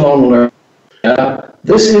lifelong learning?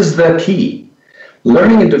 This is the key.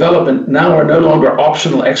 Learning and development now are no longer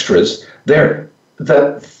optional extras. They're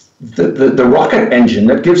the rocket engine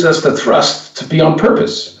that gives us the thrust to be on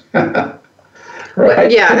purpose.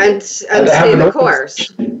 Right? Yeah, and stay the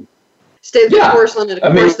course. Stay the course on a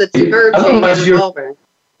course that's emerging and evolving.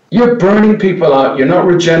 You're burning people out. You're not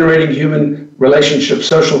regenerating human relationship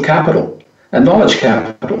social capital. and knowledge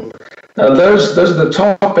capital. Now, those are the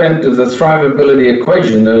top end of the thrivability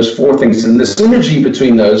equation, those four things. And the synergy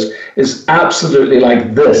between those is absolutely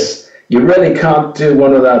like this. You really can't do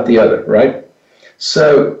one without the other, right?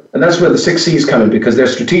 So, and that's where the 6 C's come in, because they're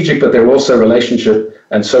strategic, but they're also relationship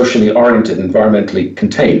and socially oriented, environmentally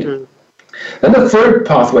contained. Mm-hmm. Then the third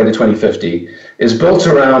pathway to 2050 is built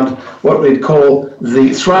around what we'd call the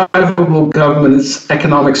thrivable governance,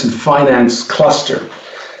 economics, and finance cluster.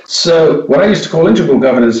 So what I used to call integral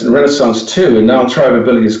governance in Renaissance 2, and now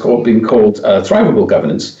thrivability is being called thrivable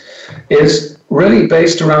governance, is really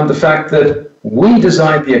based around the fact that we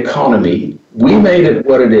designed the economy, we made it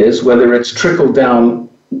what it is, whether it's trickled down,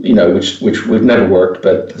 which we've never worked,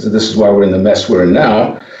 but this is why we're in the mess we're in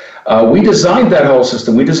now. We designed that whole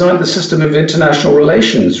system. We designed the system of international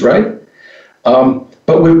relations, right?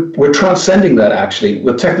 But we're transcending that, actually,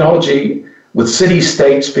 with technology, with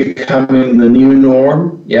city-states becoming the new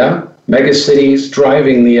norm, yeah? Megacities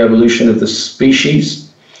driving the evolution of the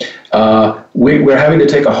species. We're having to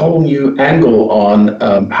take a whole new angle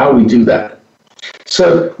on how we do that.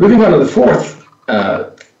 So moving on to the fourth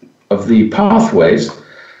of the pathways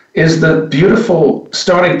is the beautiful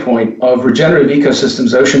starting point of regenerative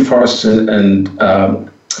ecosystems, ocean forests, and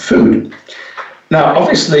food. Now,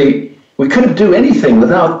 obviously, we couldn't do anything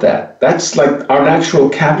without that. That's like our natural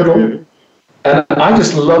capital. And I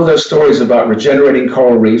just love those stories about regenerating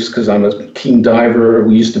coral reefs, because I'm a keen diver,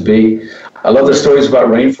 we used to be. I love the stories about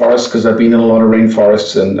rainforests, because I've been in a lot of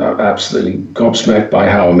rainforests and I'm absolutely gobsmacked by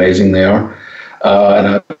how amazing they are. And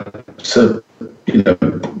I'm so,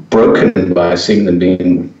 broken by seeing them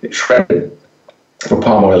being shredded for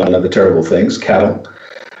palm oil and other terrible things, cattle.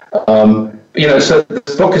 So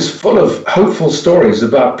this book is full of hopeful stories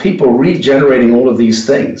about people regenerating all of these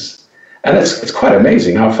things. And it's quite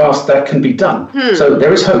amazing how fast that can be done. So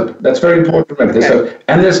there is hope. That's very important to remember. There's hope.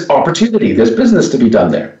 And there's opportunity. There's business to be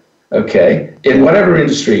done there, okay, in whatever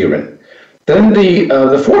industry you're in. Then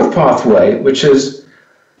the fourth pathway, which is,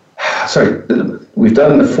 we've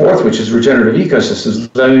done the fourth, which is regenerative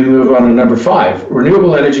ecosystems. Then we move on to number 5,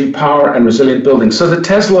 renewable energy, power, and resilient buildings. So the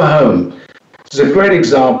Tesla home is a great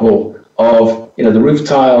example of, the roof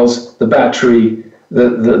tiles, the battery,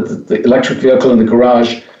 the electric vehicle in the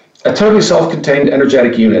garage, a totally self-contained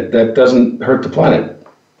energetic unit that doesn't hurt the planet.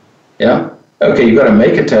 Yeah? Okay, you've got to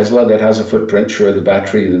make a Tesla that has a footprint, sure, the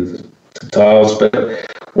battery, the tiles, but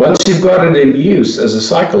once you've got it in use as a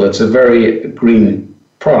cycle, it's a very green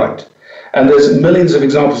product. And there's millions of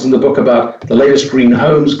examples in the book about the latest green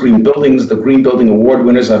homes, green buildings, the Green Building Award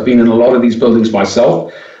winners. I've been in a lot of these buildings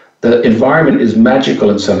myself. The environment is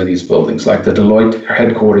magical in some of these buildings, like the Deloitte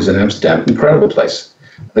headquarters in Amsterdam, incredible place.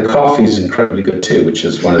 The coffee is incredibly good too, which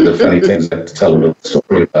is one of the funny things. I have to tell a little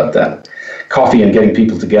story about that. Coffee and getting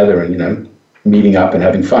people together and, meeting up and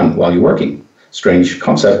having fun while you're working. Strange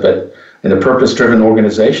concept, but in a purpose-driven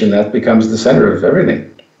organization, that becomes the center of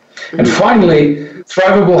everything. And finally,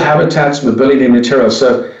 thrivable habitats, mobility, and materials.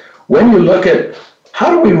 So when you look at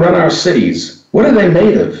how do we run our cities, what are they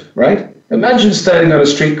made of, right? Imagine standing on a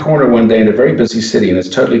street corner one day in a very busy city and it's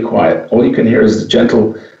totally quiet. All you can hear is the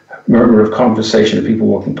gentle murmur of conversation of people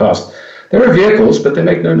walking past. There are vehicles, but they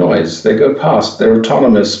make no noise. They go past. They're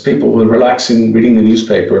autonomous. People are relaxing, reading the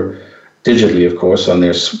newspaper, digitally, of course, on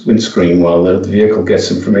their windscreen while the vehicle gets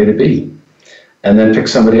them from A to B. And then pick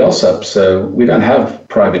somebody else up. So we don't have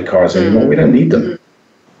private cars anymore. We don't need them.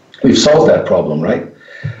 We've solved that problem, right?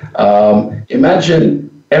 Imagine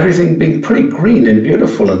everything being pretty green and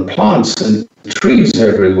beautiful and plants and trees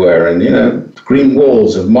everywhere and, green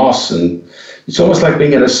walls of moss, and it's almost like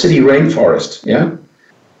being in a city rainforest, yeah?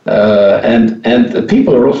 And the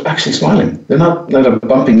people are actually smiling. They're not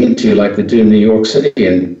bumping into you like they do in New York City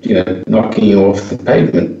and, knocking you off the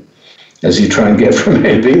pavement as you try and get from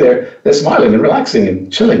A to B. They're smiling and relaxing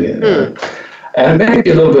and chilling. And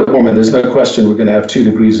maybe a little bit warmer. There's no question we're going to have 2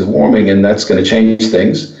 degrees of warming, and that's going to change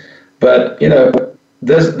things. But,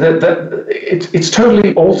 it's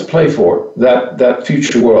totally all to play for, that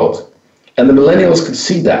future world. And the millennials can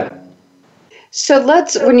see that. So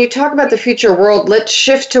when you talk about the future world, let's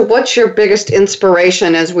shift to what's your biggest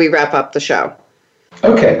inspiration as we wrap up the show.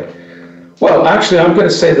 Okay. Well, actually, I'm going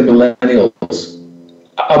to say the millennials,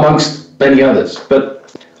 amongst many others.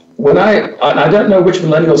 But when I don't know which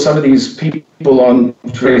millennials some of these people on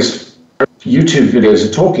various YouTube videos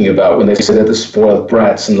are talking about when they say they're the spoiled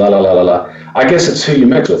brats and la la la la la. I guess it's who you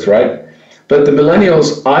mix with, right? But the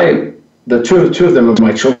millennials, the two of them are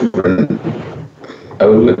my children,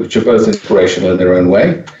 which are both inspirational in their own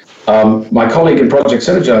way. My colleague in Project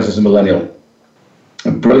Synergise is a millennial,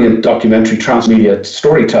 a brilliant documentary transmedia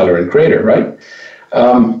storyteller and creator, right?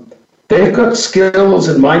 they've got skills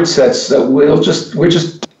and mindsets that we're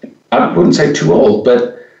just, I wouldn't say too old,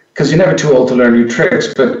 but because you're never too old to learn new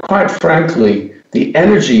tricks, but quite frankly, the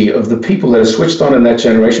energy of the people that are switched on in that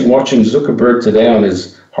generation, watching Zuckerberg today on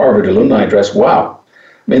his Harvard alumni address, wow.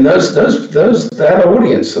 I mean, that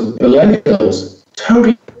audience of millennials,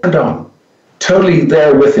 totally turned on, totally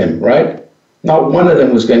there with him, right? Not one of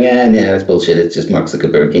them was going, yeah, that's bullshit. It's just Mark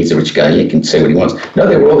Zuckerberg. He's a rich guy. He can say what he wants. No,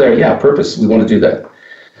 they were all there. Yeah, purpose. We want to do that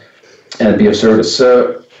and be of service.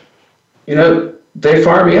 So, they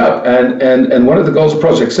fire me up. And one of the goals of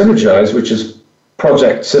Project Synergise, which is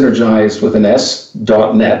Project Synergise with an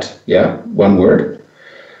S.net, yeah, one word,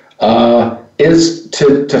 is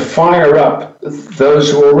to fire up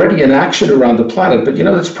those who are already in action around the planet. But,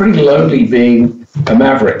 it's pretty lonely being a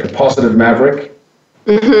maverick, a positive maverick.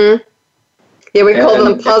 Mm-hmm. Yeah, we call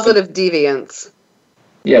them positive deviants.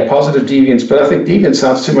 Yeah, positive deviants. But I think deviant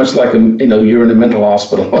sounds too much like, you're in a mental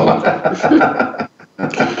hospital.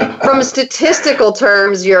 From statistical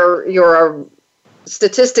terms, you're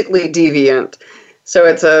statistically deviant. So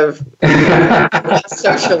it's not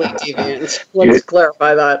socially deviant. Let's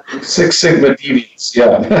clarify that. 6 Sigma deviants,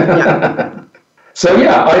 yeah. So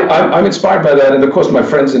I'm inspired by that. And of course, my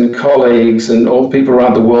friends and colleagues and all the people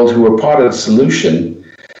around the world who are part of the solution,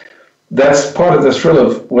 that's part of the thrill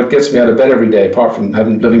of what gets me out of bed every day, apart from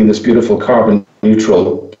living in this beautiful carbon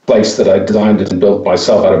neutral place that I designed and built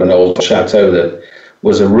myself out of an old chateau that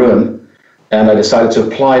was a ruin. And I decided to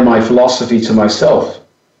apply my philosophy to myself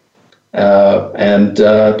and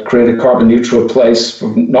create a carbon neutral place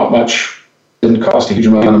for not much, didn't cost a huge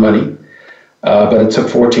amount of money. But it took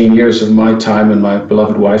 14 years of my time and my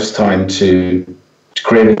beloved wife's time to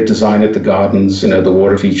create it, design it, the gardens, the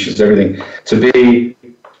water features, everything, to be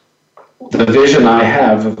the vision I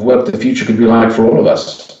have of what the future could be like for all of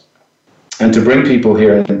us, and to bring people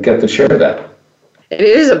here and get to share that. It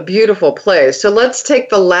is a beautiful place. So let's take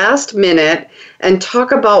the last minute and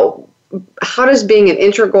talk about how does being an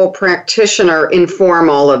integral practitioner inform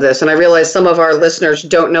all of this? And I realize some of our listeners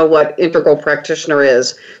don't know what integral practitioner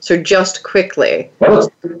is. So just quickly. Well,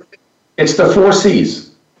 it's the 4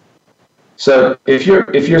 C's. So if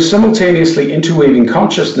you're simultaneously interweaving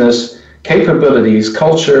consciousness, capabilities,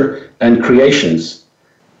 culture, and creations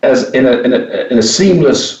as in a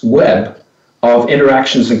seamless web of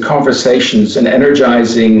interactions and conversations and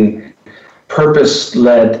energizing,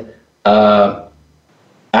 purpose-led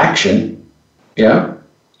action, yeah,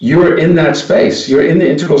 you're in that space. You're in the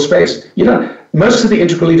integral space. Most of the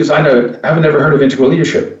integral leaders I know haven't ever heard of integral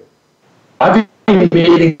leadership. I've been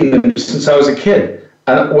meeting them since I was a kid.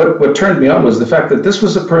 And what turned me on was the fact that this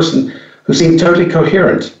was a person who seemed totally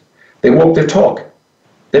coherent. They walked their talk.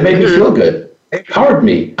 They made me feel good. They empowered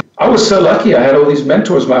me. I was so lucky. I had all these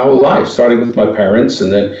mentors my whole life, starting with my parents, and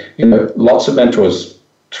then lots of mentors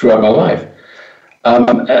throughout my life.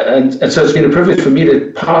 And so it's been a privilege for me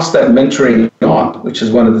to pass that mentoring on, which is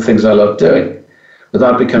one of the things I love doing,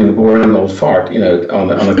 without becoming a boring old fart.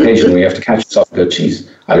 On occasion when you have to catch yourself and go, geez,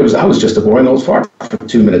 I was just a boring old fart for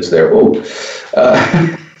 2 minutes there.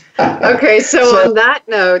 Okay, so on that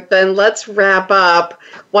note, then let's wrap up.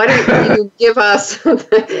 Why don't you give us,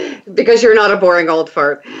 because you're not a boring old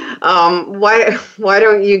fart, why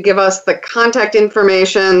don't you give us the contact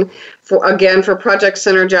information for Project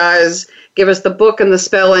Synergise? Give us the book and the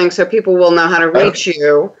spelling so people will know how to reach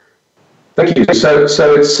you. Thank you. So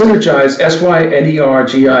it's Synergise,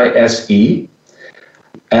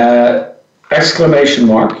 Synergise, exclamation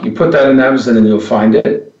mark. You put that in Amazon and you'll find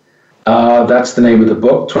it. That's the name of the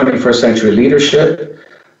book, 21st Century Leadership.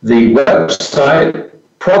 The website,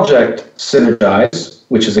 Project Synergise,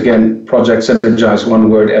 which is again Project Synergise, one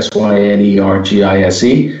word,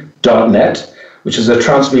 Synergise.net, which is a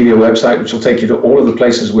transmedia website which will take you to all of the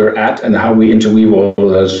places we're at and how we interweave all of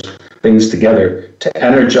those things together to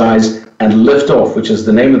energize and lift off, which is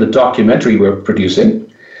the name of the documentary we're producing,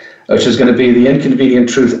 which is going to be The Inconvenient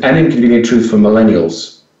Truth and Inconvenient Truth for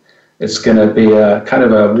Millennials. It's going to be a kind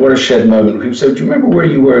of a watershed moment. So do you remember where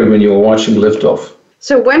you were when you were watching Liftoff?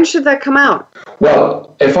 So when should that come out?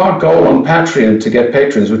 Well, if our goal on Patreon to get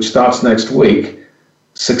patrons, which starts next week,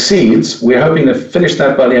 succeeds, we're hoping to finish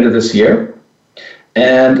that by the end of this year.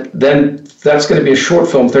 And then that's going to be a short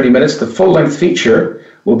film, 30 minutes. The full-length feature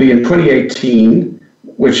will be in 2018,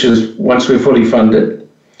 which is once we're fully funded.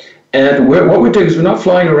 And what we're doing is we're not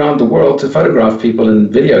flying around the world to photograph people and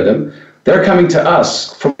video them. They're coming to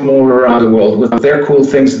us from all around the world with their cool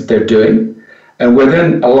things that they're doing. And we're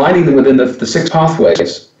then aligning them within the 6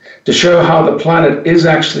 pathways to show how the planet is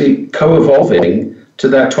actually co-evolving to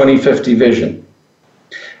that 2050 vision.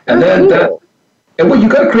 And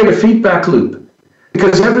you've got to create a feedback loop,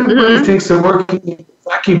 because everybody thinks they're working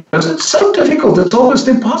vacuum. It's so difficult. It's almost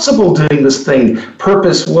impossible doing this thing.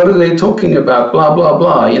 Purpose, what are they talking about? Blah, blah,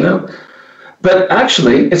 blah, you know? But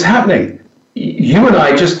actually, it's happening. You and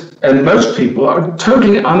I and most people are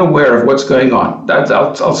totally unaware of what's going on.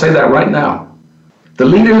 I'll say that right now. The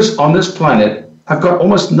leaders on this planet have got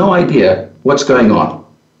almost no idea what's going on,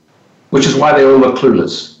 which is why they all look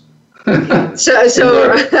clueless. So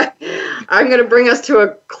I'm going to bring us to a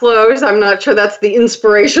close. I'm not sure that's the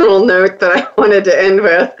inspirational note that I wanted to end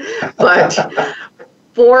with, but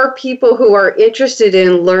for people who are interested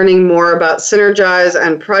in learning more about Synergise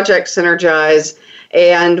and Project Synergise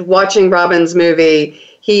and watching Robin's movie,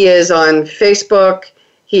 he is on Facebook.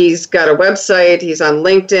 He's got a website. He's on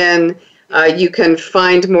LinkedIn. You can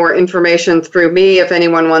find more information through me if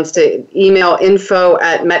anyone wants to email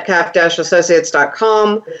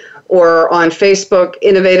info@metcalf-associates.com or on Facebook,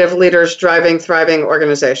 Innovative Leaders Driving Thriving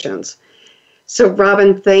Organizations. So,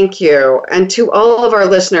 Robin, thank you. And to all of our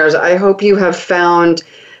listeners, I hope you have found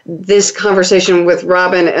this conversation with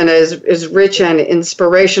Robin and as rich and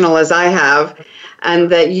inspirational as I have, and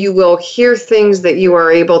that you will hear things that you are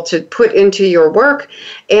able to put into your work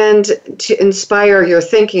and to inspire your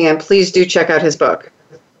thinking. And please do check out his book.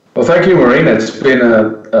 Well, thank you, Maureen. It's been,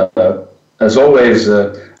 as always,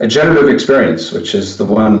 a generative experience, which is the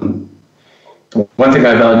one thing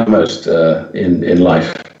I value most in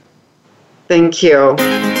life. Thank you.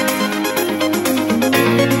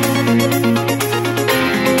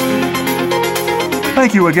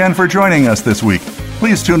 Thank you again for joining us this week.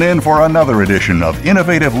 Please tune in for another edition of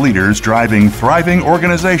Innovative Leaders Driving Thriving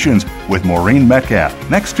Organizations with Maureen Metcalf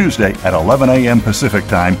next Tuesday at 11 a.m. Pacific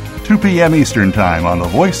Time, 2 p.m. Eastern Time on the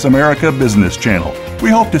Voice America Business Channel. We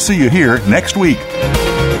hope to see you here next week.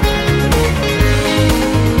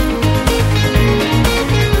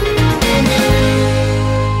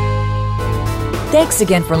 Thanks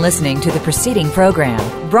again for listening to the preceding program,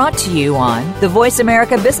 brought to you on the Voice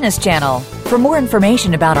America Business Channel. For more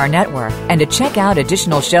information about our network and to check out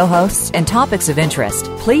additional show hosts and topics of interest,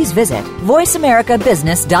 please visit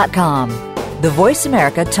voiceamericabusiness.com. The Voice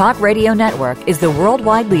America Talk Radio Network is the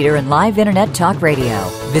worldwide leader in live Internet talk radio.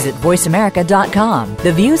 Visit voiceamerica.com.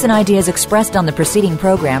 The views and ideas expressed on the preceding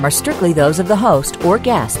program are strictly those of the host or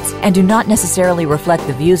guests and do not necessarily reflect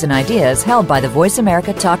the views and ideas held by the Voice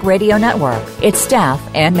America Talk Radio Network, its staff,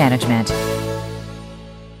 and management.